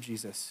the feet of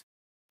Jesus.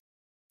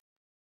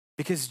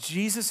 Because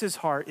Jesus'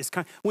 heart is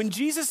kind. When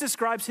Jesus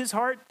describes his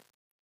heart,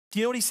 do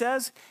you know what he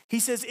says? He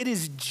says it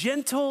is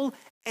gentle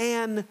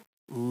and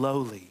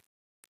lowly.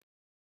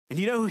 And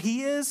you know who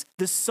he is?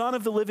 The Son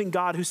of the living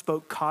God who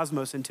spoke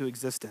cosmos into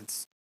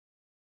existence.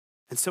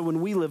 And so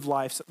when we live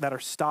lives that are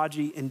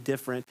stodgy and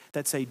different,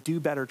 that say do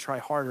better, try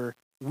harder,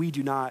 we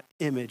do not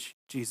image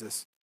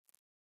Jesus.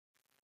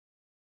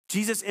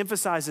 Jesus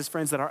emphasizes,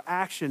 friends, that our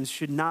actions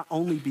should not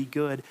only be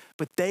good,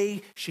 but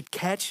they should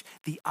catch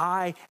the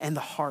eye and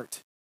the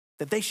heart.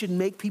 That they should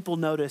make people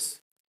notice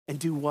and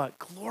do what?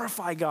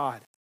 Glorify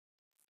God.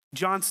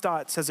 John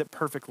Stott says it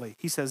perfectly.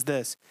 He says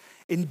this,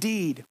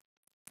 indeed,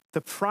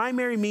 the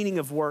primary meaning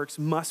of works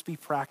must be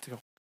practical.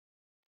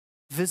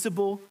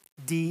 visible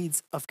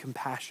deeds of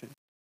compassion.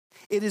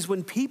 It is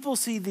when people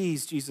see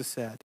these, Jesus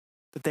said,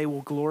 that they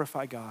will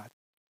glorify God,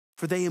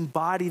 for they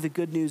embody the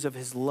good news of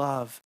his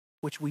love,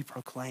 which we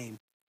proclaim.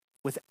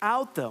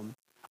 Without them,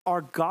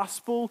 our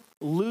gospel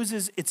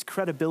loses its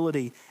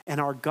credibility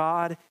and our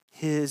God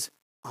his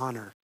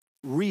honor.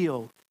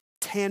 Real,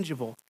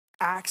 tangible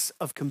acts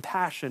of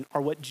compassion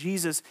are what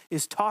Jesus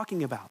is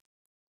talking about.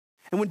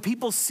 And when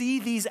people see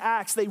these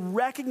acts, they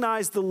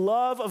recognize the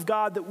love of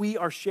God that we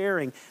are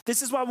sharing.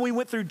 This is why when we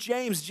went through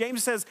James,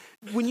 James says,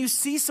 when you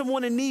see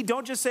someone in need,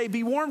 don't just say,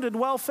 be warmed and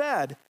well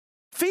fed.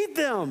 Feed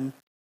them,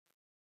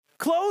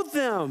 clothe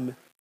them,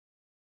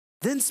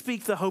 then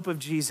speak the hope of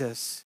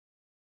Jesus.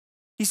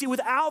 You see,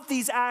 without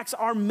these acts,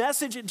 our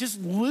message, it just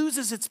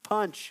loses its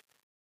punch.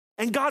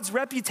 And God's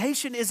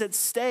reputation is at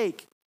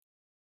stake.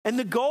 And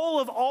the goal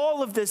of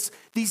all of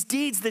these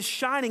deeds, this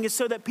shining, is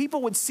so that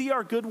people would see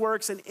our good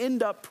works and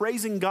end up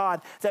praising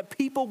God, that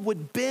people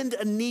would bend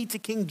a knee to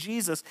King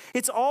Jesus.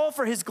 It's all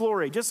for his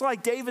glory. Just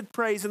like David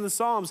prays in the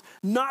Psalms,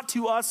 not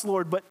to us,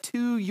 Lord, but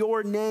to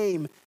your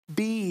name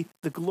be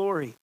the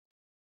glory.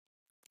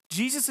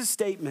 Jesus'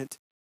 statement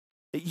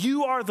that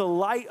you are the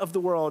light of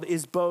the world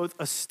is both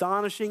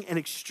astonishing and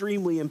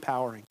extremely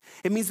empowering.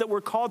 It means that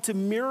we're called to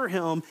mirror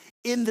him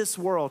in this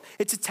world.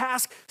 It's a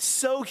task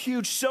so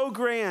huge, so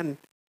grand,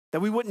 that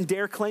we wouldn't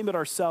dare claim it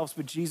ourselves,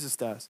 but Jesus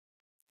does.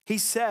 He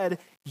said,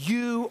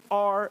 you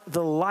are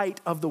the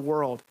light of the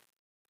world.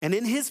 And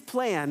in his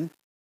plan,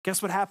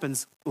 guess what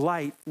happens?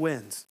 Light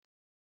wins.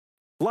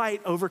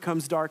 Light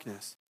overcomes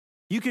darkness.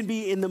 You can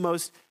be in the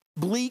most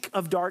bleak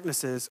of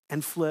darknesses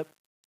and flip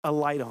a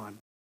light on,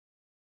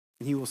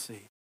 and you will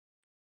see.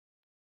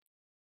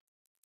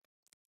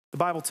 The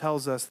Bible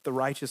tells us that the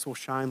righteous will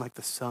shine like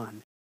the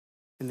sun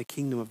in the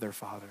kingdom of their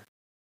Father.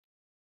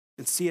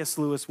 And C.S.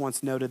 Lewis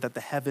once noted that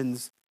the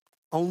heavens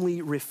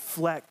only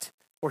reflect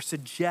or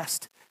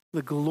suggest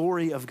the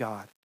glory of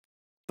God.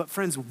 But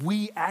friends,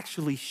 we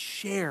actually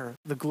share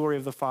the glory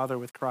of the Father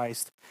with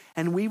Christ,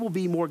 and we will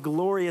be more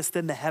glorious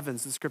than the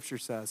heavens, the scripture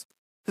says.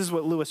 This is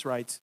what Lewis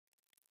writes.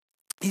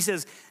 He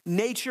says,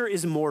 nature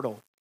is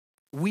mortal.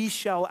 We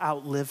shall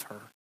outlive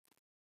her.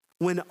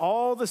 When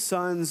all the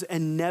suns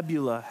and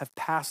nebula have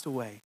passed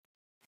away,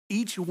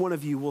 each one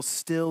of you will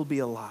still be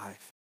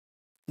alive.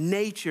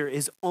 Nature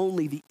is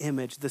only the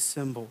image, the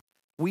symbol.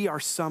 We are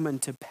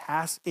summoned to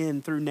pass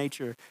in through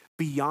nature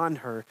beyond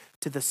her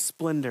to the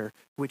splendor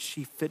which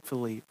she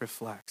fitfully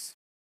reflects.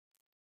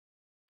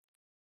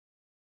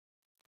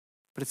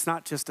 But it's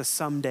not just a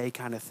someday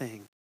kind of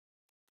thing.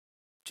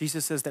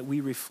 Jesus says that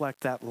we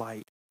reflect that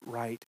light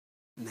right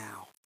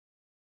now.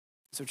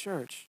 So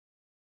church,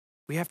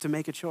 we have to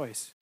make a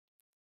choice.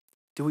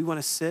 Do we want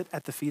to sit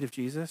at the feet of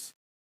Jesus?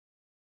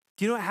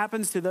 Do you know what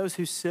happens to those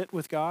who sit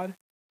with God?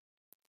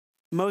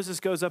 Moses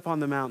goes up on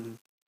the mountain.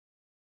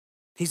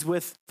 He's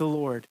with the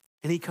Lord,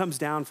 and he comes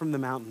down from the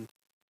mountain.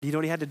 Do you know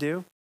what he had to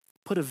do?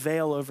 Put a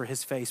veil over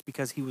his face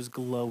because he was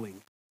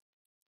glowing.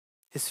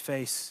 His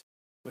face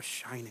was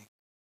shining.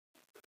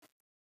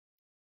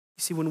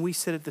 You see, when we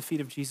sit at the feet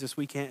of Jesus,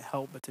 we can't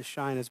help but to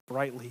shine as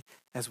brightly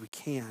as we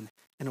can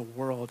in a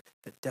world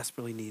that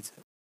desperately needs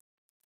it.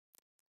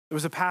 There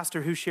was a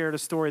pastor who shared a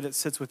story that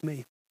sits with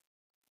me.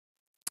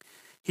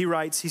 He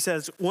writes, he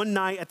says, one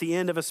night at the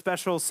end of a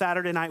special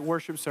Saturday night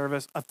worship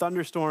service, a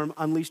thunderstorm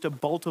unleashed a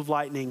bolt of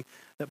lightning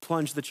that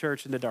plunged the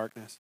church into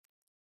darkness.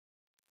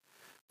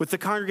 With the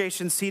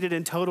congregation seated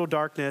in total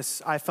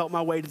darkness, I felt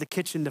my way to the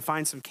kitchen to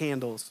find some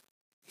candles.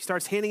 He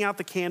starts handing out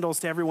the candles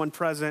to everyone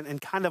present,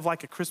 and kind of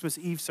like a Christmas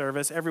Eve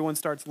service, everyone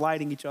starts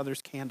lighting each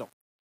other's candle.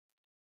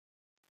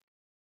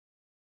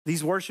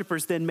 These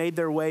worshipers then made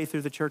their way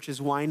through the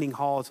church's winding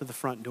hall to the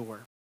front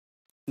door.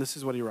 This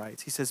is what he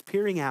writes. He says,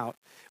 peering out,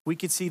 we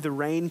could see the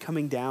rain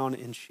coming down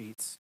in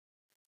sheets.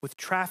 With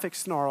traffic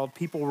snarled,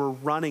 people were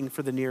running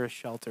for the nearest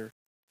shelter.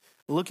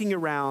 Looking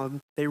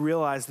around, they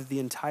realized that the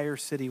entire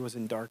city was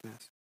in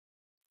darkness.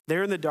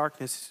 There in the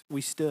darkness,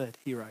 we stood,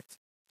 he writes,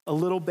 a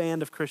little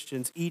band of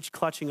Christians, each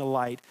clutching a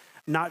light,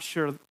 not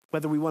sure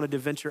whether we wanted to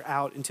venture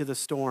out into the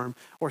storm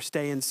or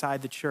stay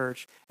inside the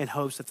church in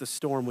hopes that the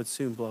storm would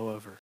soon blow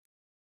over.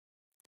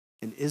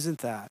 And isn't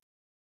that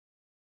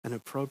an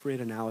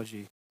appropriate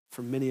analogy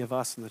for many of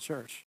us in the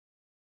church?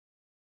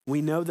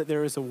 We know that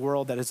there is a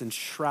world that is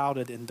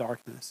enshrouded in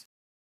darkness.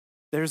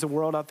 There's a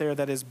world out there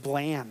that is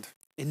bland,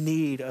 in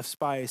need of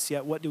spice,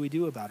 yet what do we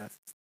do about it?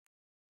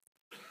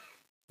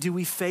 Do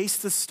we face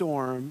the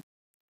storm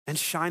and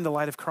shine the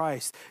light of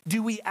Christ?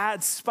 Do we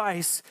add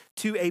spice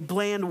to a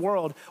bland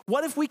world?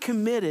 What if we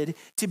committed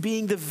to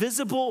being the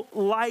visible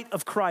light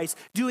of Christ,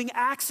 doing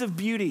acts of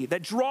beauty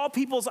that draw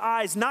people's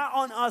eyes not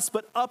on us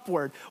but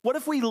upward? What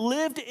if we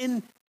lived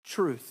in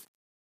truth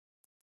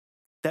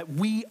that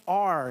we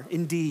are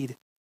indeed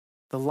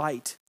the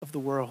light of the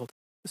world,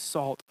 the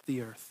salt of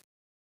the earth?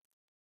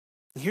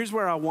 And here's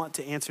where I want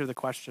to answer the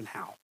question,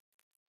 how?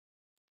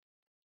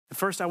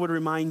 First, I would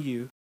remind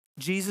you,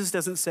 Jesus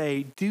doesn't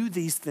say, do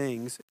these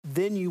things,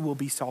 then you will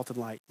be salt and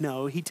light.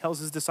 No, he tells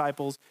his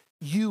disciples,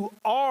 you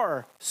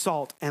are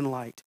salt and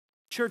light.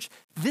 Church,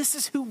 this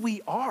is who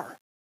we are.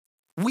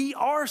 We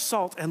are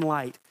salt and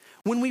light.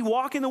 When we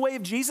walk in the way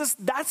of Jesus,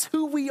 that's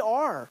who we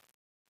are.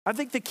 I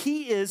think the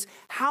key is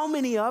how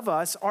many of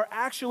us are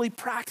actually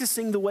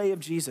practicing the way of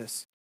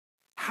Jesus?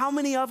 How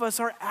many of us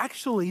are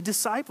actually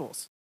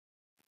disciples?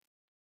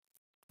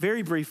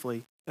 Very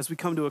briefly, as we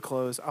come to a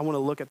close, I want to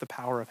look at the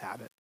power of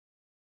habit.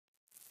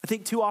 I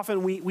think too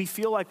often we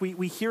feel like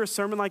we hear a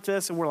sermon like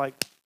this and we're like,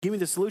 give me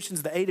the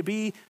solutions, the A to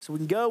B, so we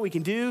can go, we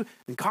can do,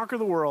 and conquer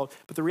the world.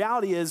 But the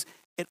reality is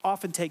it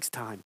often takes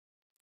time,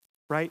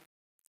 right?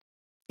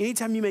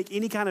 Anytime you make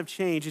any kind of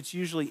change, it's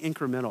usually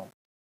incremental,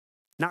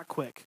 not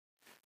quick,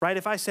 right?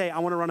 If I say I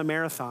want to run a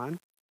marathon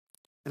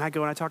and I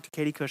go and I talk to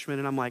Katie Cushman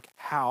and I'm like,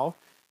 how?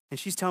 And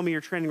she's telling me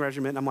your training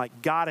regimen. And I'm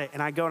like, got it.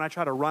 And I go and I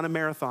try to run a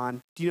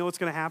marathon. Do you know what's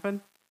going to happen?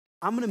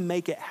 I'm going to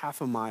make it half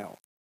a mile.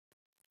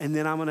 And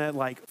then I'm going to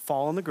like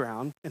fall on the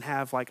ground and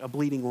have like a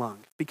bleeding lung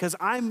because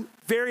I'm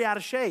very out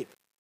of shape.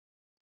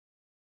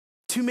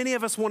 Too many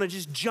of us want to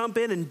just jump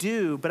in and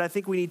do, but I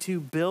think we need to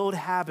build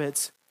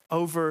habits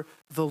over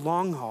the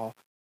long haul.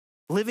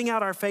 Living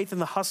out our faith in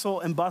the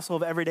hustle and bustle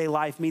of everyday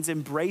life means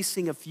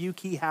embracing a few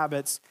key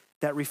habits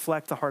that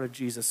reflect the heart of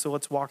Jesus. So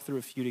let's walk through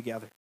a few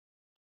together.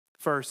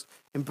 First,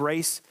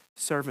 embrace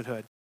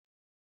servanthood.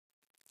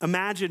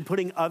 Imagine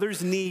putting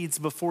others' needs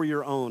before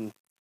your own,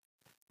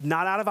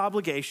 not out of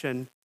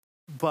obligation,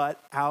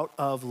 but out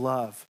of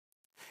love.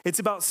 It's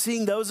about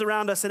seeing those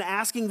around us and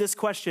asking this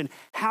question,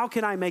 how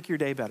can I make your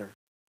day better?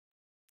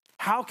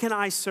 How can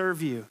I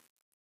serve you?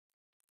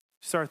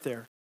 Start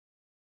there.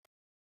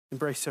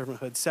 Embrace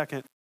servanthood.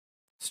 Second,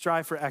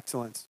 strive for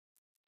excellence.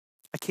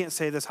 I can't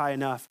say this high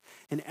enough.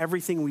 In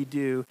everything we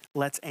do,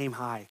 let's aim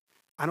high.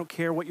 I don't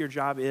care what your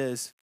job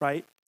is,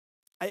 right?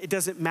 It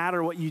doesn't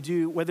matter what you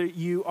do, whether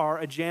you are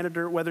a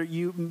janitor, whether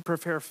you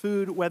prepare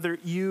food, whether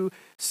you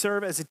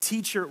serve as a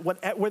teacher,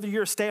 whether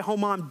you're a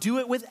stay-at-home mom, do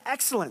it with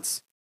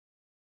excellence.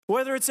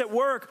 Whether it's at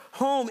work,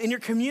 home, in your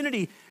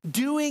community,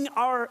 doing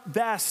our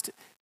best,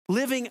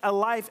 living a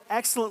life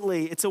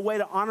excellently. It's a way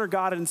to honor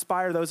God and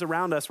inspire those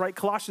around us, right?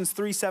 Colossians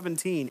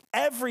 3:17,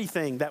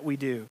 everything that we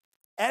do,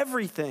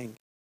 everything.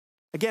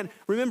 Again,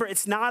 remember,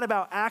 it's not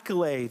about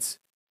accolades.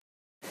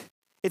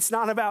 It's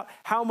not about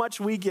how much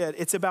we get.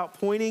 It's about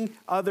pointing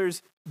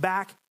others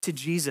back to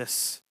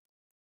Jesus.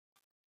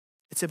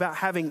 It's about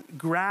having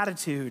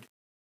gratitude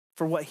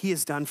for what he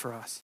has done for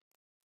us.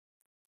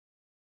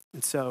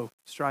 And so,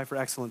 strive for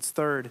excellence.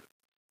 Third,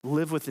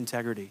 live with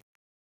integrity.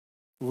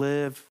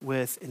 Live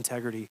with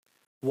integrity.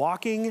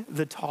 Walking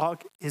the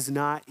talk is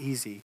not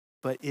easy,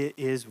 but it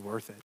is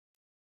worth it.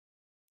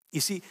 You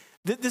see,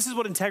 this is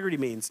what integrity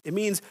means. It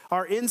means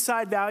our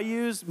inside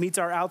values meets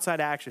our outside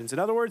actions. In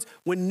other words,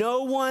 when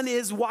no one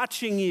is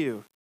watching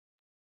you,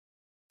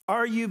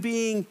 are you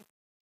being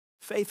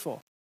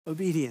faithful,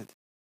 obedient,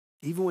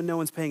 even when no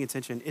one's paying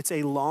attention? It's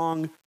a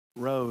long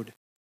road,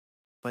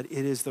 but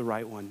it is the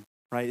right one,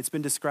 right? It's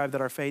been described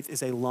that our faith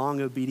is a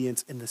long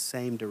obedience in the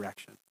same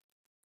direction.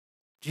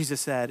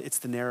 Jesus said it's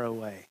the narrow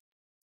way.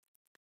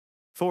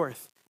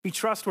 Fourth, be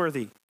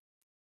trustworthy.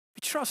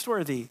 Be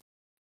trustworthy.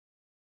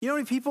 You know how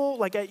many people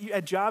like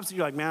at jobs that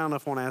you're like, man, I don't know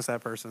if I want to ask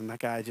that person. That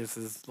guy just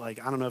is like,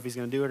 I don't know if he's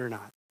going to do it or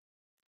not.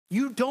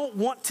 You don't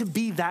want to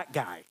be that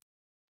guy.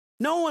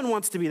 No one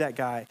wants to be that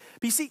guy.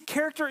 But you see,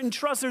 character and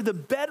trust are the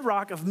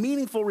bedrock of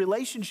meaningful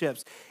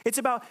relationships. It's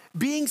about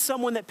being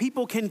someone that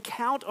people can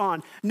count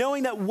on,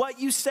 knowing that what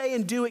you say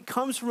and do, it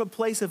comes from a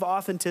place of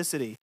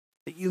authenticity,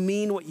 that you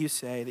mean what you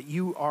say, that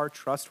you are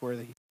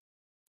trustworthy.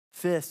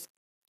 Fifth,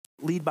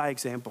 lead by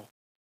example.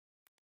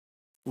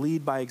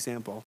 Lead by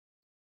example.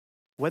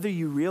 Whether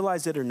you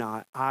realize it or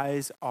not,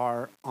 eyes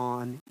are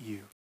on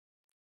you.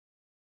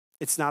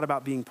 It's not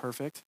about being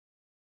perfect.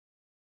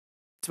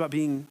 It's about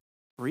being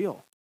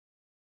real.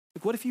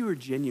 Like, what if you were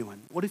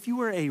genuine? What if you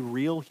were a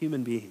real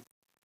human being?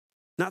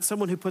 Not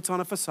someone who puts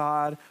on a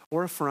facade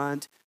or a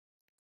front.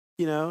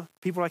 You know,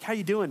 people are like, how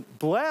you doing?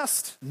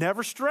 Blessed,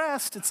 never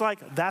stressed. It's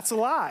like, that's a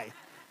lie.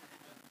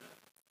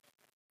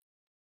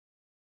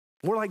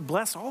 We're like,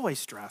 blessed, always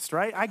stressed,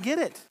 right? I get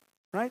it,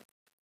 right?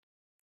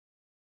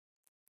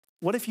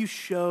 What if you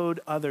showed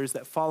others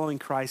that following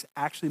Christ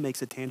actually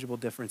makes a tangible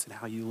difference in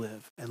how you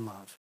live and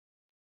love?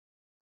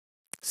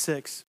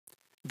 6,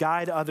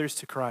 guide others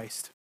to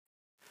Christ.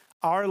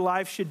 Our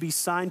life should be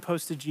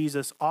signposted to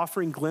Jesus,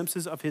 offering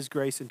glimpses of his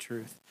grace and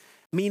truth.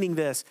 Meaning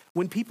this,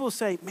 when people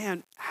say,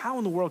 man, how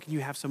in the world can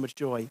you have so much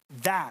joy?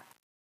 That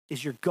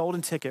is your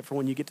golden ticket for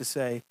when you get to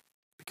say,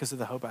 because of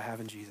the hope I have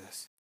in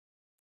Jesus.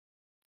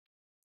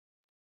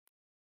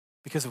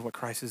 Because of what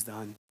Christ has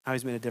done, how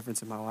he's made a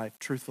difference in my life,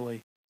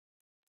 truthfully.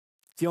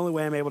 The only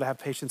way I'm able to have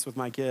patience with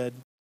my kid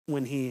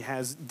when he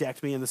has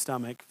decked me in the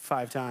stomach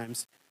 5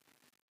 times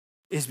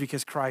is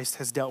because Christ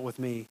has dealt with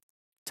me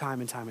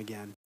time and time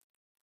again.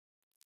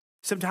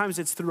 Sometimes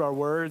it's through our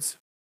words.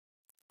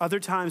 Other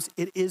times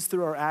it is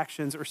through our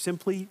actions or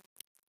simply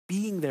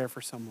being there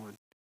for someone.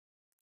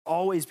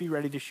 Always be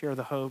ready to share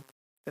the hope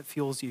that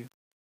fuels you.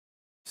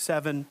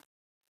 7,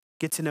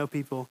 get to know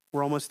people.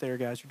 We're almost there,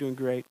 guys. You're doing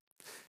great.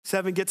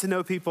 7, get to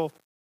know people.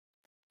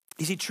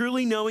 You see,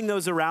 truly knowing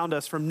those around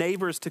us, from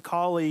neighbors to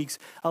colleagues,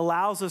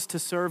 allows us to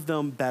serve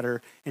them better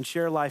and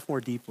share life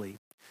more deeply.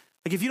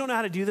 Like if you don't know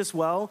how to do this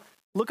well,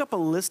 look up a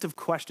list of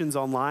questions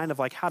online of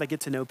like how to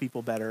get to know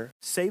people better.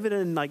 Save it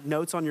in like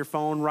notes on your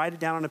phone, write it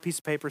down on a piece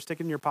of paper, stick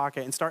it in your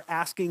pocket, and start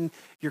asking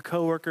your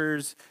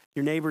coworkers,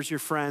 your neighbors, your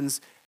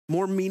friends,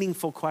 more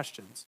meaningful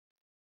questions.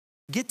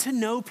 Get to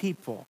know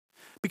people,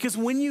 because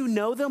when you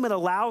know them, it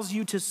allows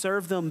you to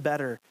serve them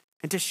better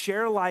and to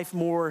share life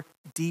more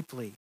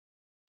deeply.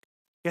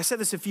 I said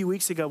this a few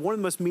weeks ago. One of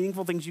the most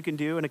meaningful things you can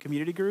do in a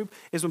community group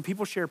is when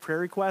people share prayer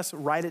requests,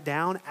 write it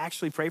down,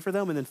 actually pray for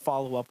them, and then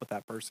follow up with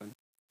that person.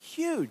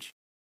 Huge.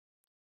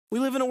 We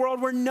live in a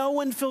world where no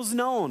one feels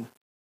known.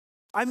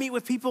 I meet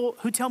with people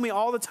who tell me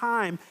all the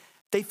time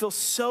they feel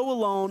so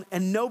alone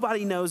and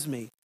nobody knows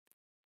me.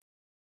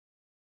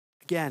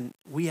 Again,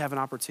 we have an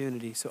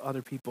opportunity so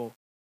other people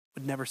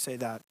would never say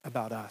that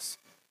about us.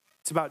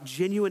 It's about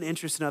genuine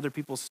interest in other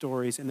people's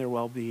stories and their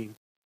well-being.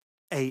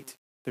 8.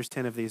 There's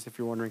 10 of these if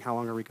you're wondering how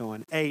long are we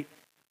going. 8,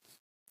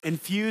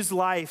 infuse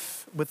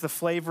life with the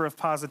flavor of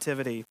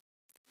positivity.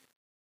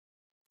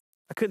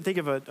 I couldn't think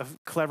of a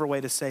clever way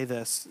to say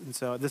this, and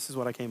so this is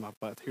what I came up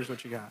with. Here's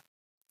what you got.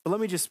 But let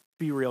me just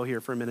be real here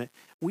for a minute.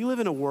 We live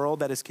in a world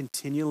that is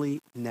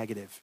continually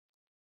negative,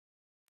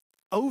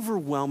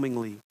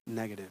 overwhelmingly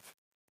negative.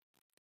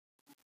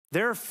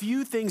 There are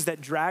few things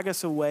that drag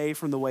us away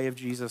from the way of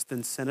Jesus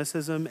than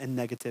cynicism and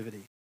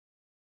negativity.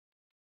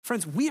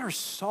 Friends, we are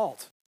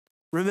salt.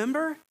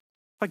 Remember?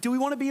 Like, do we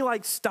want to be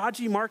like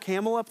stodgy Mark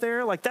Hamill up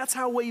there? Like, that's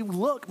how we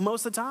look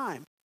most of the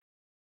time.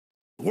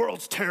 The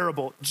world's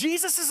terrible.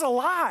 Jesus is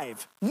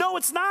alive. No,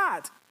 it's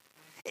not.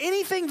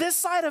 Anything this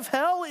side of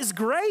hell is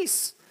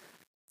grace.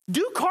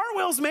 Do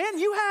cartwheels, man.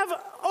 You have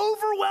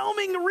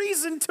overwhelming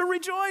reason to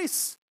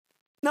rejoice.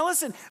 Now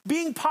listen,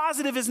 being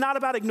positive is not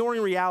about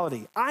ignoring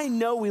reality. I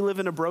know we live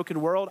in a broken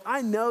world.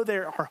 I know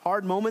there are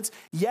hard moments.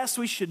 Yes,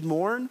 we should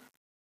mourn.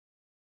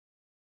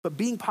 But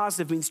being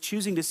positive means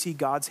choosing to see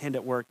God's hand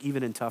at work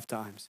even in tough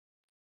times.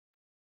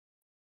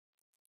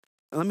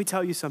 And let me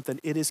tell you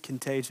something, it is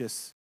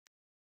contagious.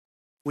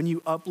 When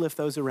you uplift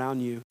those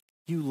around you,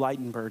 you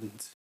lighten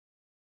burdens.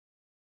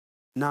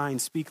 9,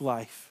 speak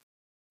life.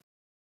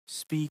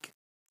 Speak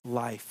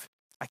life.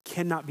 I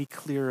cannot be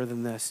clearer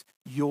than this.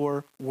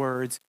 Your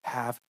words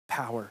have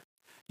power.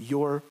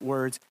 Your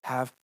words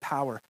have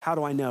power. How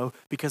do I know?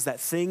 Because that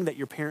thing that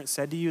your parent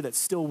said to you that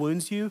still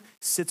wounds you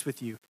sits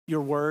with you.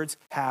 Your words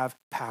have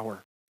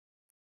power.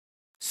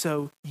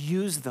 So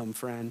use them,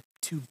 friend,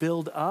 to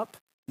build up,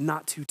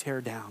 not to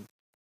tear down.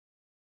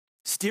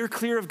 Steer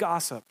clear of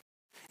gossip.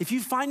 If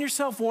you find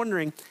yourself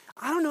wondering,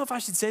 I don't know if I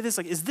should say this,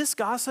 like, is this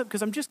gossip?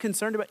 Because I'm just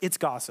concerned about it's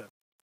gossip.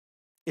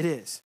 It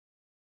is.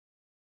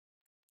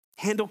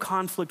 Handle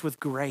conflict with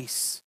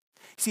grace.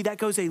 See, that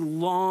goes a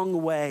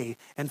long way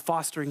in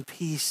fostering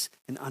peace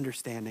and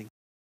understanding.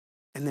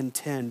 And then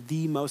 10,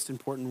 the most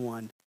important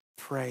one,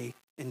 pray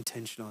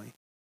intentionally.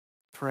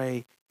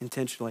 Pray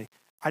intentionally.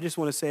 I just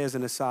want to say as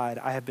an aside,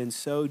 I have been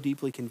so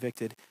deeply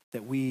convicted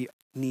that we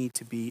need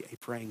to be a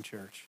praying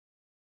church.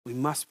 We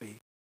must be.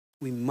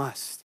 We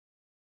must.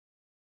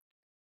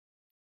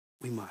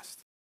 We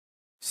must.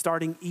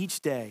 Starting each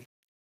day,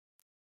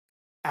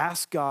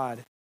 ask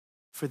God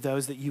for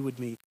those that you would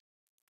meet,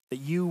 that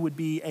you would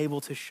be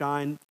able to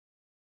shine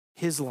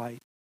his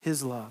light,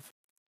 his love.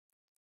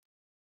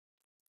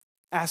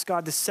 Ask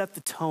God to set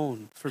the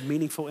tone for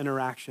meaningful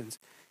interactions.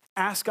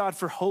 Ask God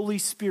for Holy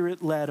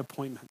Spirit-led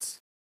appointments.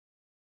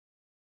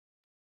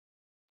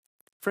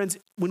 Friends,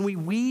 when we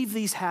weave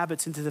these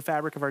habits into the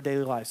fabric of our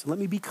daily lives, and let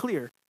me be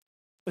clear,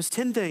 those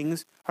 10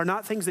 things are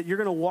not things that you're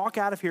going to walk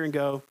out of here and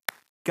go,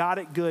 got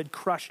it good,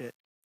 crush it.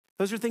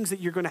 Those are things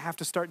that you're going to have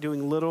to start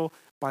doing little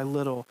by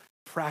little,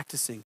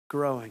 practicing,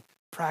 growing,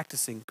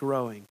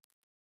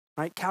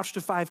 right? Couch to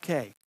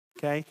 5K,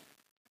 okay?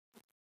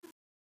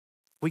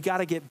 We got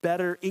to get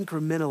better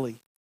incrementally.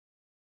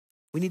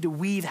 We need to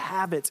weave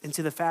habits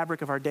into the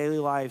fabric of our daily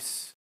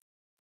lives.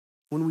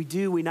 When we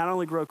do, we not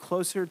only grow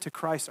closer to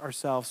Christ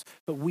ourselves,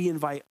 but we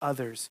invite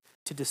others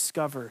to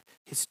discover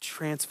his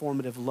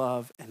transformative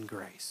love and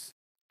grace.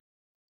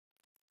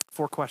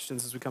 4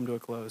 questions as we come to a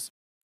close.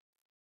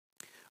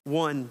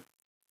 1,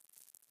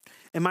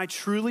 am I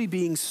truly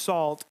being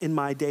salt in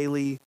my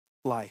daily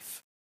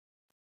life?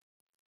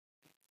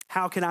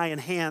 How can I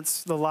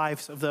enhance the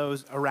lives of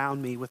those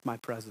around me with my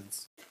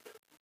presence?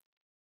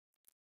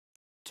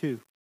 2,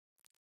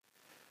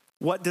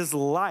 what does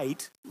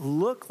light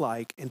look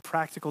like in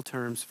practical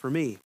terms for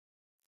me?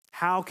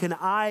 How can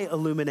I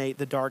illuminate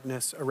the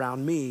darkness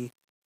around me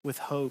with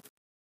hope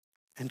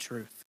and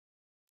truth?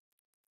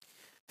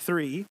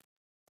 3,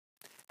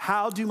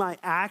 how do my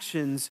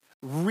actions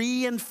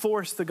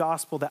reinforce the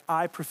gospel that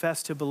I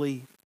profess to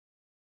believe?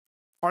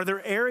 Are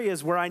there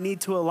areas where I need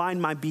to align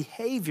my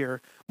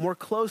behavior more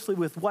closely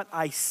with what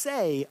I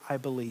say I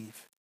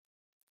believe?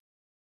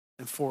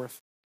 And 4th,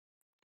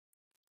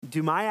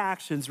 do my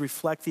actions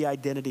reflect the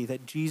identity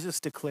that Jesus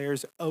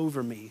declares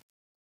over me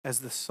as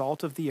the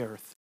salt of the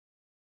earth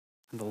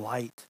and the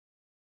light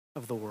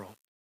of the world?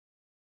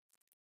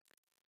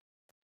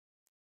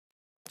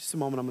 just a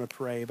moment, I'm going to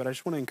pray, but I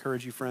just want to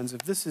encourage you, friends,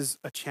 if this is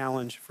a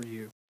challenge for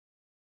you,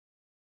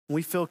 when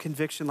we feel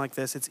conviction like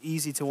this, it's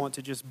easy to want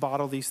to just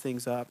bottle these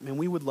things up. And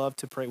we would love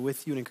to pray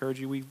with you and encourage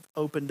you. We've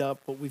opened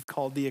up what we've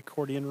called the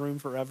accordion room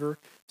forever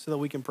so that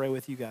we can pray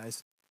with you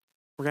guys.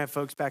 We're going to have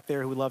folks back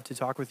there who would love to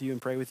talk with you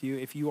and pray with you.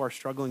 If you are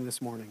struggling this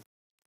morning,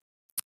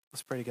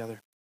 let's pray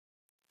together.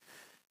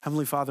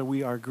 Heavenly Father,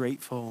 we are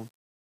grateful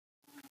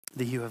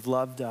that you have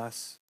loved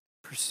us,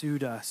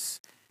 pursued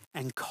us,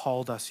 and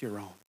called us your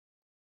own.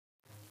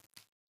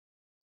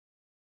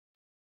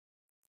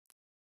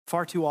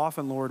 Far too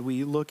often, Lord,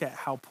 we look at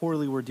how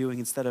poorly we're doing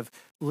instead of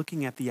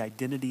looking at the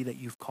identity that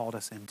you've called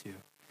us into.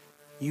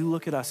 You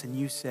look at us and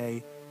you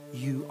say,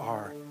 you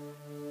are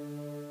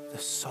the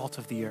salt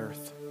of the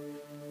earth.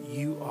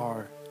 You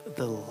are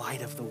the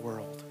light of the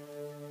world.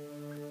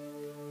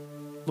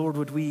 Lord,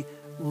 would we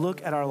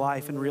look at our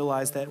life and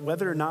realize that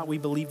whether or not we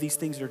believe these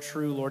things are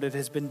true, Lord, it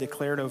has been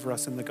declared over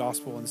us in the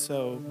gospel. And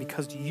so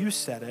because you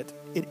said it,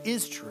 it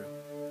is true.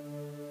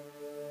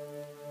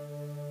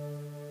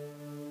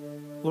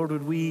 Lord,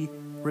 would we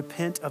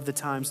repent of the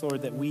times,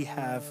 Lord, that we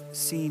have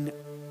seen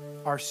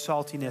our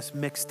saltiness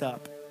mixed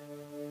up.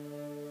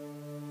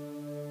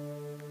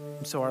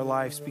 And so our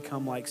lives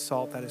become like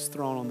salt that is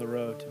thrown on the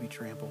road to be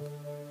trampled.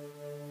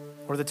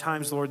 Or the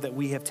times, Lord, that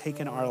we have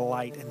taken our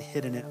light and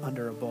hidden it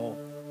under a bowl.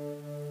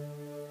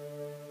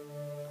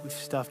 We've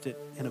stuffed it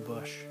in a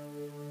bush.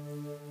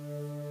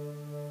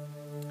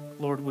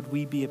 Lord, would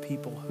we be a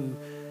people who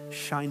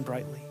shine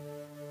brightly?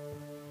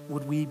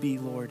 Would we be,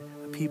 Lord,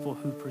 a people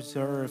who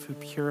preserve, who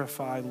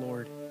purify,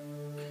 Lord?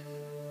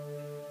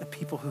 A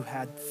people who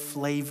had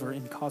flavor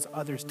and cause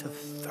others to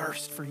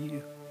thirst for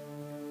you.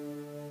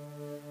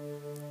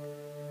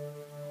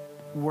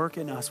 Work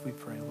in us, we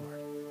pray,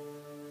 Lord.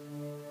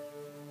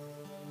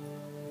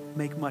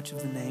 Make much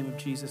of the name of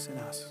Jesus in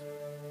us.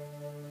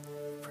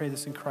 Pray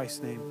this in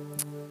Christ's name.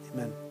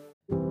 Amen.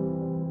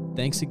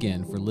 Thanks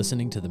again for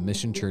listening to the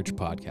Mission Church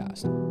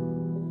podcast.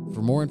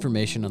 For more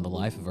information on the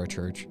life of our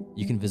church,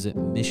 you can visit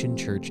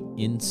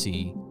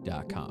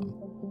missionchurchnc.com.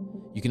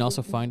 You can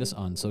also find us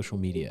on social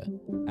media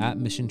at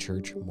Mission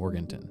Church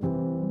Morganton.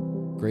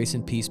 Grace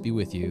and peace be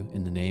with you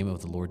in the name of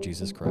the Lord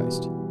Jesus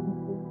Christ.